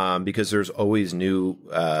lot. Because there's always new,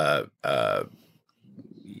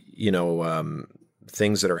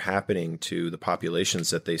 things that are happening to the populations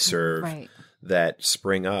that they serve that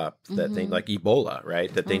spring up, that they like Ebola,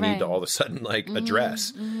 right? That they need to all of a sudden like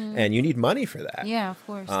address, and you need money for that. Yeah, of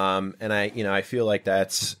course. And I feel like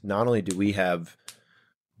that's not only do we have,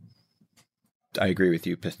 I agree with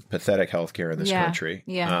you, pathetic healthcare in this country,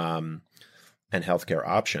 and healthcare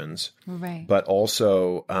options, but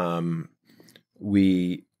also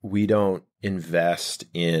we don't invest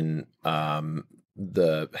in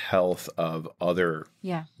the health of other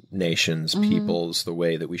nations, peoples, the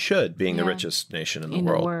way that we should, being the richest nation in the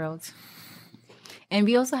world. And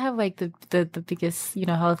we also have like the biggest,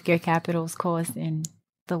 healthcare capitals cost in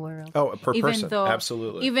the world. Oh, per person.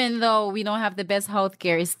 Absolutely. Even though we don't have the best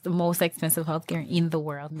healthcare, it's the most expensive healthcare in the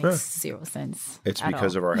world. Makes zero sense. It's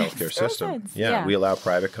because of our healthcare system. Yeah. We allow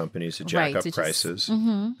private companies to jack up prices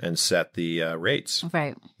and set the rates.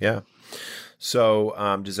 Right. Yeah. So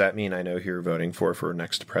does that mean I know who you're voting for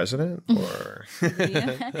next president? Or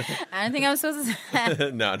I don't think I'm supposed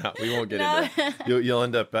to. No, we won't get into that. You'll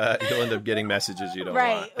end up getting messages you don't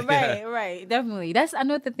want. Right. Definitely. That's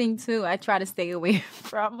another thing too. I try to stay away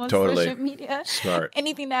from social media. Smart.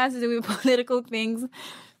 Anything that has to do with political things.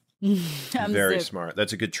 I'm very smart.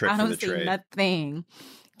 That's a good trick for the trade. I don't say nothing.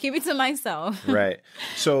 Keep it to myself. Right.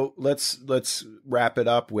 So let's wrap it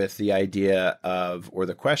up with the idea of, or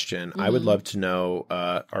the question. I would love to know,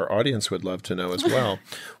 our audience would love to know as well.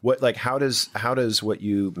 How does what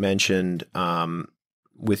you mentioned,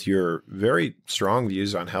 with your very strong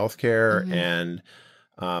views on healthcare and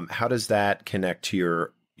how does that connect to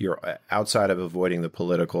your outside of avoiding the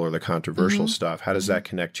political or the controversial stuff, how does that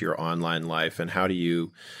connect to your online life, and how do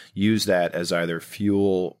you use that as either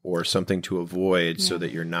fuel or something to avoid so that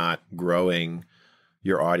you're not growing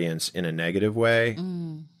your audience in a negative way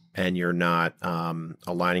and you're not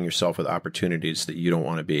aligning yourself with opportunities that you don't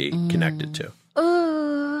want to be connected to?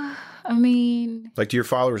 I mean, like, do your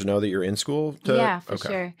followers know that you're in school? Yeah, for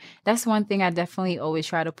sure. That's one thing I definitely always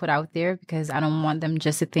try to put out there, because I don't want them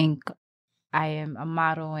just to think I am a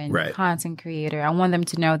model and content creator. I want them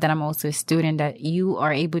to know that I'm also a student, that you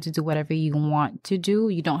are able to do whatever you want to do.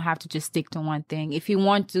 You don't have to just stick to one thing. If you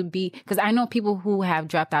want to be, because I know people who have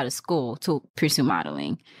dropped out of school to pursue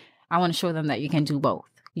modeling. I want to show them that you can do both.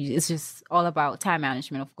 It's just all about time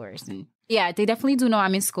management, of course. And yeah, they definitely do know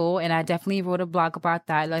I'm in school, and I definitely wrote a blog about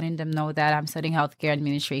that, letting them know that I'm studying healthcare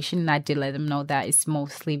administration. And I did let them know that it's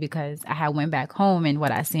mostly because I had went back home, and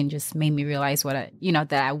what I seen just made me realize that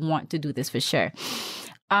I want to do this for sure.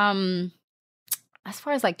 As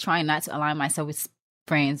far as like trying not to align myself with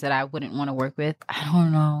brands that I wouldn't want to work with, I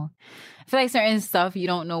don't know. I feel like certain stuff you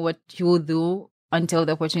don't know what you will do until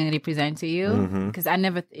the opportunity presents to you, because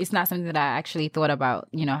it's not something that I actually thought about,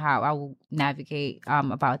 how I will navigate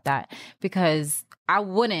about that, because I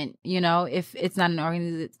wouldn't, if it's not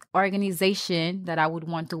an organization that I would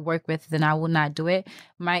want to work with, then I will not do it.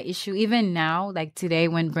 My issue, even now, like today,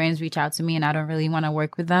 when brands reach out to me and I don't really want to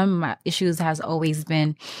work with them, my issues has always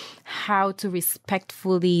been how to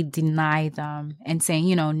respectfully deny them and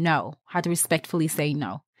saying, no, how to respectfully say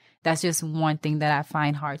no. That's just one thing that I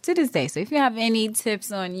find hard to this day. So if you have any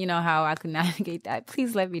tips on, how I can navigate that,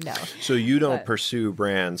 please let me know. So you don't pursue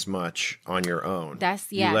brands much on your own.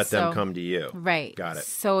 You let them come to you. Right. Got it.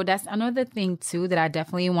 So that's another thing too that I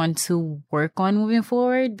definitely want to work on moving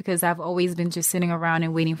forward, because I've always been just sitting around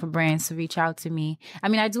and waiting for brands to reach out to me. I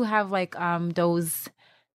mean, I do have like those.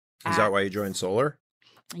 Is that why you joined Solar?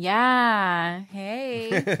 Yeah. Hey.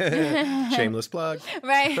 Shameless plug.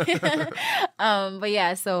 Right. But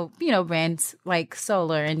yeah, so, brands like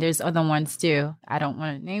Solar, and there's other ones too. I don't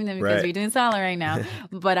want to name them because we're doing Solar right now.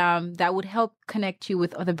 But that would help connect you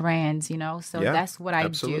with other brands, So that's what I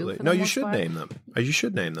do. No, you should name them. You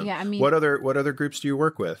should name them. Yeah, I mean, what other groups do you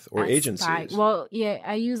work with, or agencies? Well, yeah,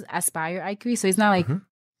 I use Aspire IQ, so it's not like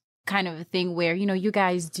kind of a thing where, you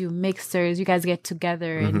guys do mixers, you guys get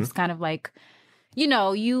together, and it's kind of like,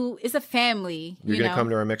 it's a family. You're going to come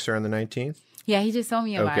to our mixer on the 19th? Yeah, he just told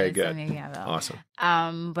me about Okay, it. good. So maybe I will.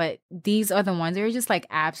 Awesome. But these other ones, they're just like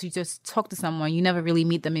apps. You just talk to someone. You never really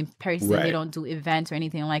meet them in person. Right. They don't do events or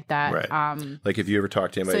anything like that. Right. Like if you ever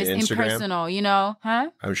talk to So anybody it's on Instagram, impersonal, you know?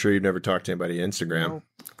 Huh? I'm sure you've never talked to anybody on Instagram. Nope.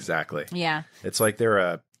 Exactly. Yeah. It's like they're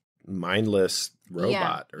a mindless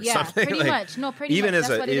robot or something. Pretty like, much. No, pretty even much. as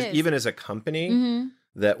That's a what it is. even as a company Mm-hmm.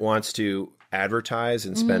 that wants to advertise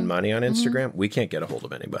and spend money on Instagram, we can't get a hold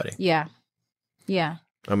of anybody. Yeah. Yeah.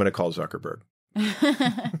 I'm going to call Zuckerberg.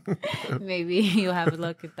 Maybe you'll have a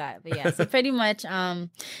look at that. But yeah, so pretty much,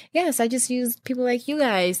 yes, I just use people like you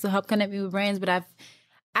guys to help connect me with brands. But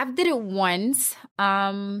I've did it once,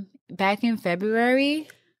 back in February.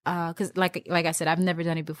 Because like I said, I've never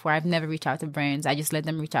done it before. I've never reached out to brands. I just let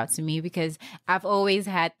them reach out to me because I've always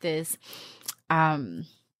had this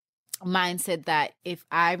mindset that if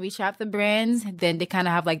I reach out to brands, then they kind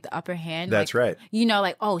of have like the upper hand. That's like, right. You know,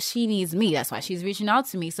 like, oh, she needs me. That's why she's reaching out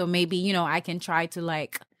to me. So maybe, you know, I can try to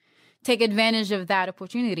like take advantage of that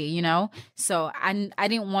opportunity, you know? So I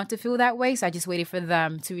didn't want to feel that way. So I just waited for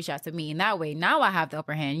them to reach out to me in that way. Now I have the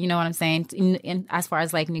upper hand, you know what I'm saying? In as far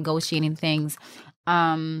as like negotiating things.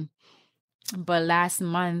 But last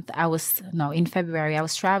month in February, I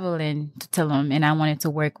was traveling to Tulum and I wanted to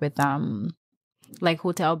work with, like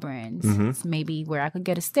hotel brands, maybe where I could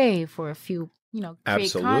get a stay for a few, you know,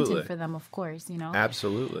 create content for them, of course, you know.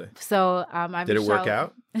 Absolutely. So did it work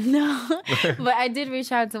out? No, but I did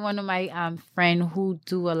reach out to one of my friend who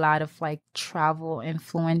do a lot of like travel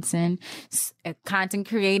influencing, content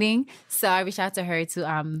creating. So I reached out to her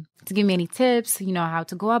to give me any tips, you know, how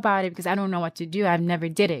to go about it because I don't know what to do. I've never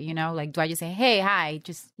did it, you know. Like, do I just say, hey, hi,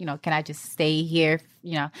 just, you know, can I just stay here,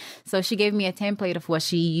 you know? So she gave me a template of what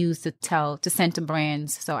she used to send to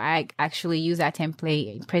brands. So I actually used that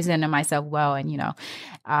template, presented myself well, and you know,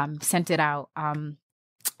 sent it out.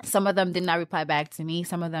 Some of them did not reply back to me.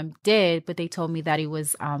 Some of them did, but they told me that it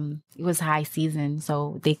was high season,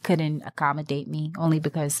 so they couldn't accommodate me only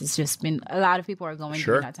because it's just been a lot of people are going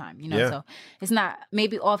during that time, you know. So it's not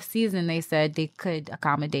maybe off season. They said they could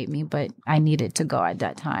accommodate me, but I needed to go at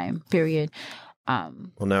that time. Period. Well,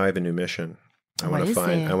 now I have a new mission. I want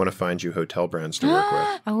to find you hotel brands to work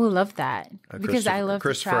with. I would love that because I love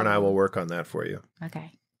Christopher and I will work on that for you.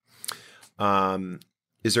 Okay.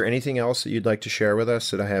 Is there anything else that you'd like to share with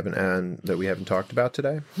us that that we haven't talked about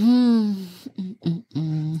today? I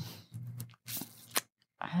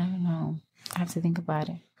don't know. I have to think about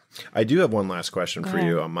it. I do have one last question for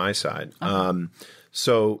you on my side. Okay.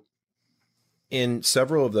 So in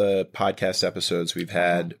several of the podcast episodes we've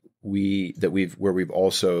had, where we've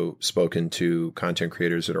also spoken to content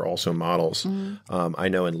creators that are also models. I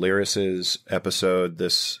know in Lyris's episode,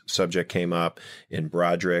 this subject came up. In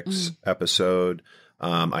Broderick's episode,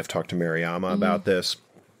 I've talked to Mariama about this.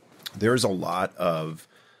 There's a lot of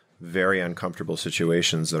very uncomfortable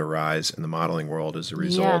situations that arise in the modeling world as a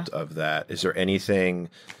result of that. Is there anything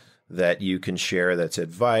that you can share that's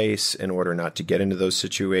advice in order not to get into those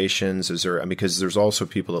situations? Is there, because there's also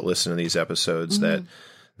people that listen to these episodes that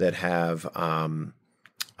have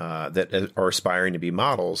that are aspiring to be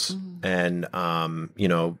models, and you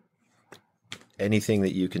know, anything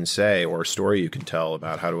that you can say or a story you can tell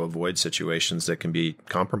about how to avoid situations that can be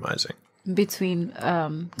compromising between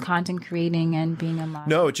content creating and being a model.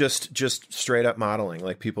 No, just straight up modeling,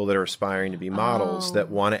 like people that are aspiring to be models that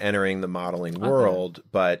want to entering the modeling world,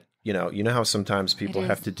 but you know how sometimes people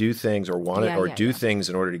have to do things or do things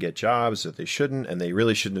in order to get jobs that they shouldn't, and they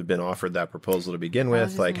really shouldn't have been offered that proposal to begin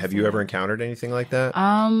with. Like, have you ever encountered anything like that?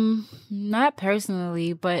 Not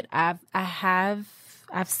personally, but I've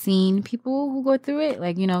seen people who go through it.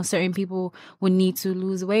 Like, you know, certain people would need to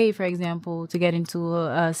lose weight, for example, to get into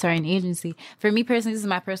a certain agency. For me personally, this is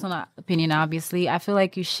my personal opinion, obviously. I feel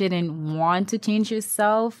like you shouldn't want to change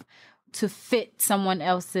yourself to fit someone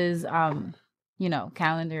else's, you know,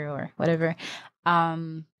 calendar or whatever.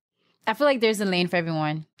 I feel like there's a lane for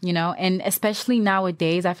everyone, you know, and especially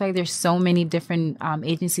nowadays, I feel like there's so many different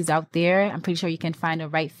agencies out there. I'm pretty sure you can find a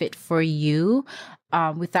right fit for you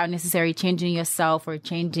without necessarily changing yourself or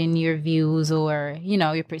changing your views or, you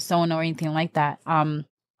know, your persona or anything like that.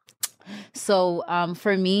 So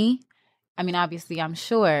for me, I mean, obviously, I'm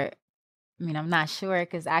not sure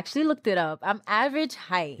because I actually looked it up. I'm average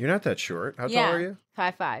height. You're not that short. How tall are you?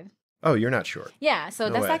 5'5". Oh, you're not short. Yeah, so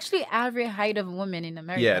that's actually average height of a woman in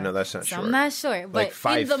America. Yeah, no, that's not short. I'm not sure. But like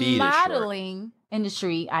 5 in the feet modeling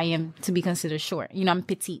industry, I am to be considered short. You know, I'm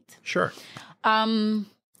petite. Sure.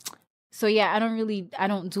 So yeah, I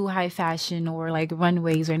don't do high fashion or like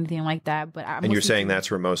runways or anything like that. But and you're saying that's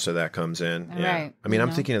where most of that comes in. Yeah. Right. I mean, I'm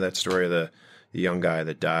thinking of that story of the the young guy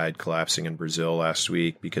that died collapsing in Brazil last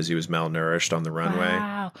week because he was malnourished on the runway.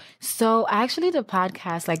 Wow. So I actually did a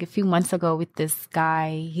podcast like a few months ago with this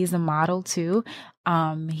guy. He's a model too.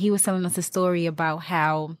 He was telling us a story about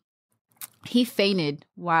how he fainted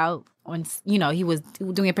while he was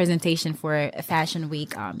doing a presentation for a fashion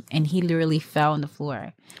week, and he literally fell on the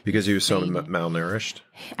floor because he was so malnourished.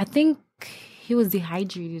 I think he was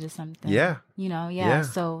dehydrated or something. Yeah. Yeah.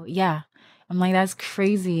 So yeah, I'm like, that's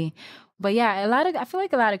crazy. But yeah, I feel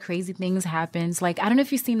like a lot of crazy things happens. Like, I don't know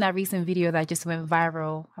if you've seen that recent video that just went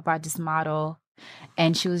viral about this model,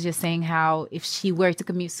 and she was just saying how if she were to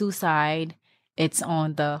commit suicide, it's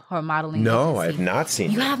on her modeling No, agency. I've not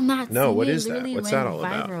seen You that. have not No, seen what it? is that? Literally What's went that all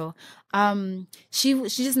viral. about? She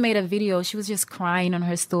just made a video. She was just crying on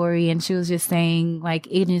her story, and she was just saying like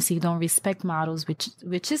agency don't respect models,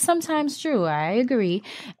 which is sometimes true. I agree.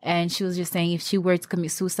 And she was just saying if she were to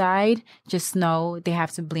commit suicide, just know they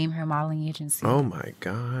have to blame her modeling agency. Oh my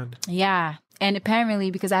God. Yeah. And apparently,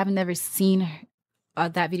 because I've never seen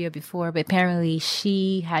that video before, but apparently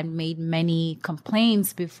she had made many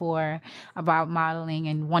complaints before about modeling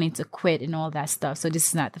and wanting to quit and all that stuff. So this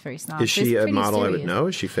is not the first time. Is she a model I would know?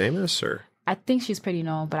 Is she famous or? I think she's pretty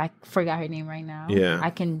known, but I forgot her name right now. Yeah. I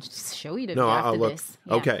can show you the No, video I'll after look. this.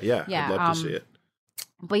 Yeah. Okay, yeah. I'd love to see it.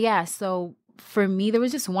 But yeah, so for me, there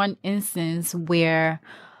was just one instance where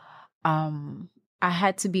I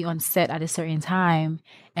had to be on set at a certain time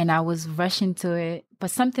and I was rushing to it, but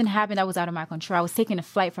something happened that was out of my control. I was taking a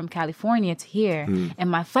flight from California to here and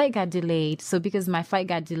my flight got delayed. So because my flight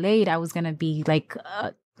got delayed, I was going to be like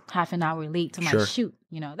half an hour late to my shoot.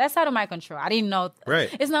 That's out of my control. I didn't know.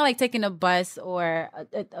 Right. It's not like taking a bus or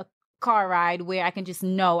a car ride where I can just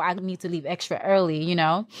know I need to leave extra early,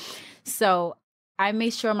 So I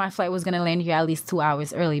made sure my flight was going to land here at least 2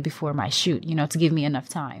 hours early before my shoot, to give me enough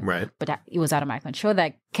time. Right. But it was out of my control.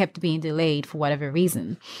 That kept being delayed for whatever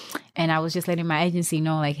reason. And I was just letting my agency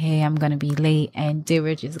know, like, hey, I'm going to be late. And they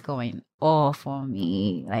were just going off on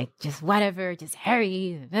me. Like, just whatever, just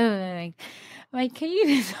hurry. Like, can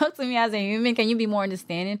you talk to me as a human? Can you be more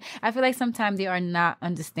understanding? I feel like sometimes they are not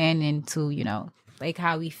understanding to, like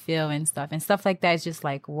how we feel and stuff like that is just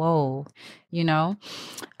like, whoa,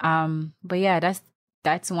 but yeah,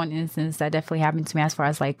 that's one instance that definitely happened to me as far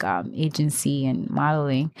as like agency and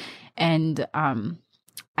modeling. And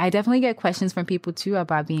I definitely get questions from people too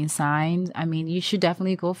about being signed. I mean, you should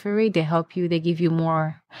definitely go for it. They help you. They give you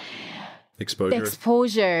more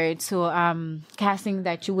exposure to casting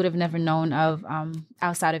that you would have never known of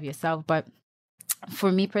outside of yourself. But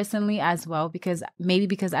for me personally as well, because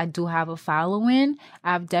I do have a following,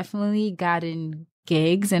 I've definitely gotten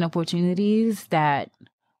gigs and opportunities that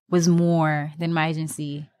was more than my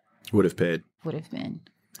agency would have been.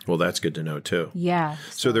 Well, that's good to know too. Yeah.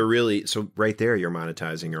 So right there, you're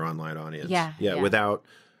monetizing your online audience. Yeah.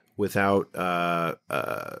 Without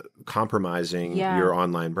compromising your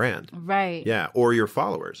online brand. Right. Yeah. Or your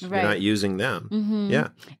followers. Right. You're not using them. Mm-hmm. Yeah.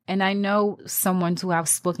 And I know someone who I've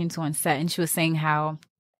spoken to on set, and she was saying how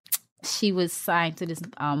she was signed to this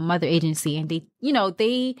mother agency, and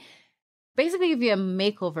they basically give you a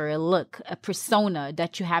makeover, a look, a persona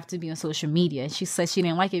that you have to be on social media. She said she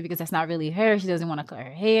didn't like it because that's not really her. She doesn't want to cut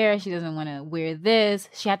her hair. She doesn't want to wear this.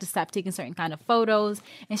 She had to stop taking certain kind of photos.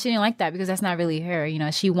 And she didn't like that because that's not really her.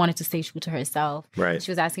 She wanted to stay true to herself. Right.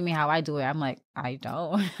 She was asking me how I do it. I'm like, I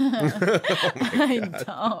don't. Oh I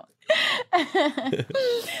don't.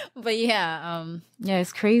 But yeah,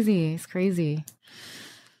 it's crazy. It's crazy.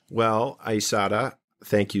 Well, Aissata,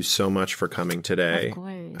 thank you so much for coming today. Of course.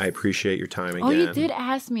 I appreciate your time again. Oh, you did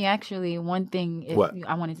ask me actually one thing what?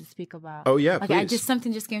 I wanted to speak about. Oh yeah, please.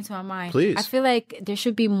 Something just came to my mind. Please. I feel like there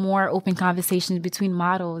should be more open conversations between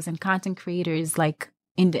models and content creators, like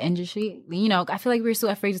in the industry. I feel like we're so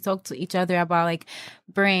afraid to talk to each other about like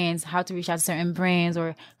brands, how to reach out to certain brands,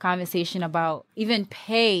 or conversation about even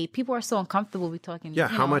pay. People are so uncomfortable with talking. Yeah,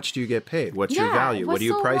 how much do you get paid? What's your value? What do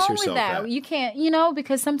you price yourself at? You can't,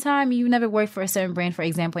 because sometimes you never work for a certain brand, for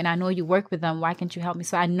example, and I know you work with them. Why can't you help me?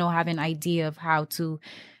 So I have an idea of how to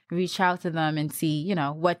reach out to them and see,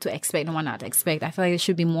 what to expect and what not to expect. I feel like there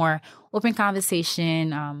should be more open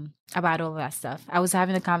conversation about all of that stuff. I was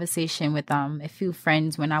having a conversation with a few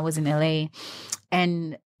friends when I was in LA,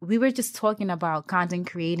 and we were just talking about content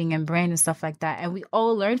creating and brand and stuff like that. And we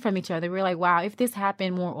all learned from each other. We're like, wow, if this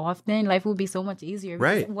happened more often, life would be so much easier.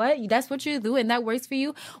 Right. What? That's what you do and that works for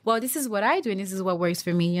you? Well, this is what I do and this is what works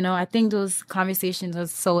for me. I think those conversations are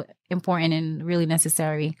so important and really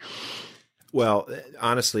necessary. Well,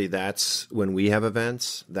 honestly, that's when we have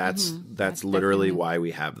events. That's literally definitely why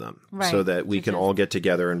we have them, Right. so that we To can just all get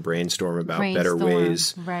together and brainstorm about better brainstorm.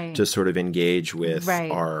 ways Right. to sort of engage with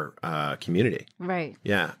Right. our community. Right.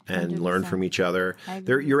 Yeah, and learn 100%. from each other. I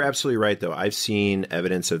agree. You're absolutely right, though. I've seen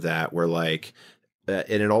evidence of that where, like, and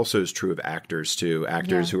it also is true of actors too.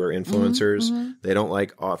 Actors Yeah. who are influencers, they don't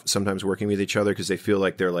like sometimes working with each other because they feel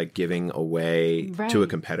like they're like giving away to a Right.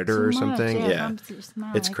 competitor Too or much. something. Yeah, It's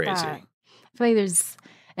not It's like crazy. that. I feel like there's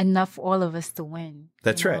enough for all of us to win.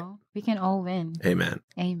 That's right. We can all win. Amen.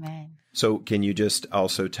 Amen. So, can you just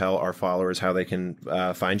also tell our followers how they can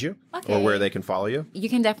find you or Okay. where they can follow you? You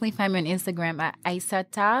can definitely find me on Instagram at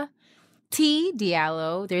Aissata T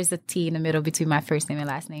Diallo. There's a T in the middle between my first name and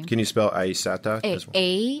last name. Can you spell Aissata? as well?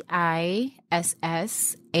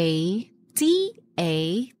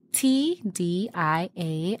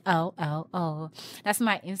 AISSATADIALLO. That's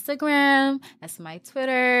my Instagram. That's my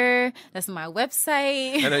Twitter. That's my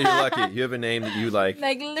website. I know you're lucky. You have a name that you like.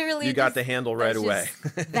 Like literally, You got just- the handle right that's away.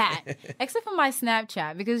 just that, except for my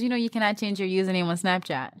Snapchat, because you cannot change your username on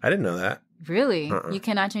Snapchat. I didn't know that. Really, you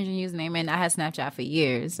cannot change your username, and I had Snapchat for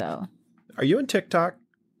years, so Are you on TikTok?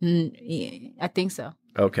 yeah, I think so.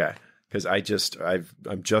 Okay. Because I'm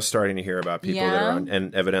just starting to hear about people that are Yeah. on,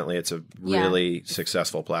 and evidently it's a really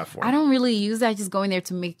successful platform. I don't really use that. I just go in there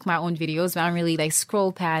to make my own videos, but I don't really like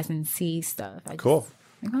scroll past and see stuff. I Cool. Just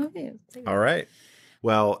make my own videos. All right.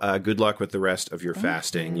 Well, good luck with the rest of your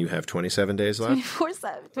fasting. You have 27 days left.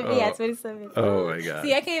 24/7. Yeah, 27. Oh my God.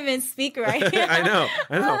 See, I can't even speak right. I know.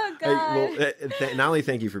 Oh, God. Not only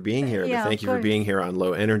thank you for being here, Yeah, but thank of you for course. being here on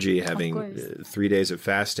Low Energy, having course. 3 days of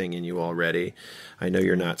fasting in you already. I know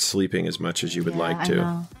you're not sleeping as much as you would like I to.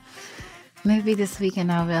 know. Maybe this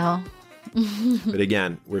weekend I will. But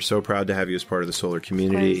again, we're so proud to have you as part of the solar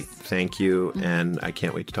community. course. Mm-hmm. Thank you. And I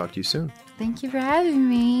can't wait to talk to you soon. Thank you for having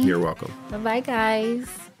me. You're welcome. Bye-bye, guys.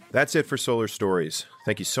 That's it for Solar Stories.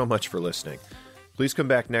 Thank you so much for listening. Please come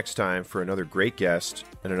back next time for another great guest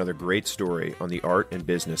and another great story on the art and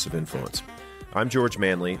business of influence. I'm George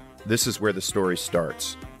Manley. This is where the story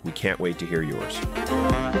starts. We can't wait to hear yours.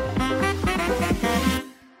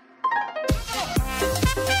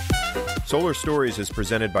 Solar Stories is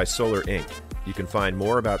presented by Solar Inc. You can find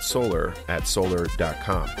more about solar at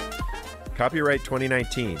solar.com. Copyright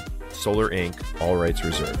 2019, Solar Inc., all rights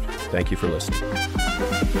reserved. Thank you for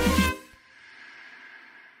listening.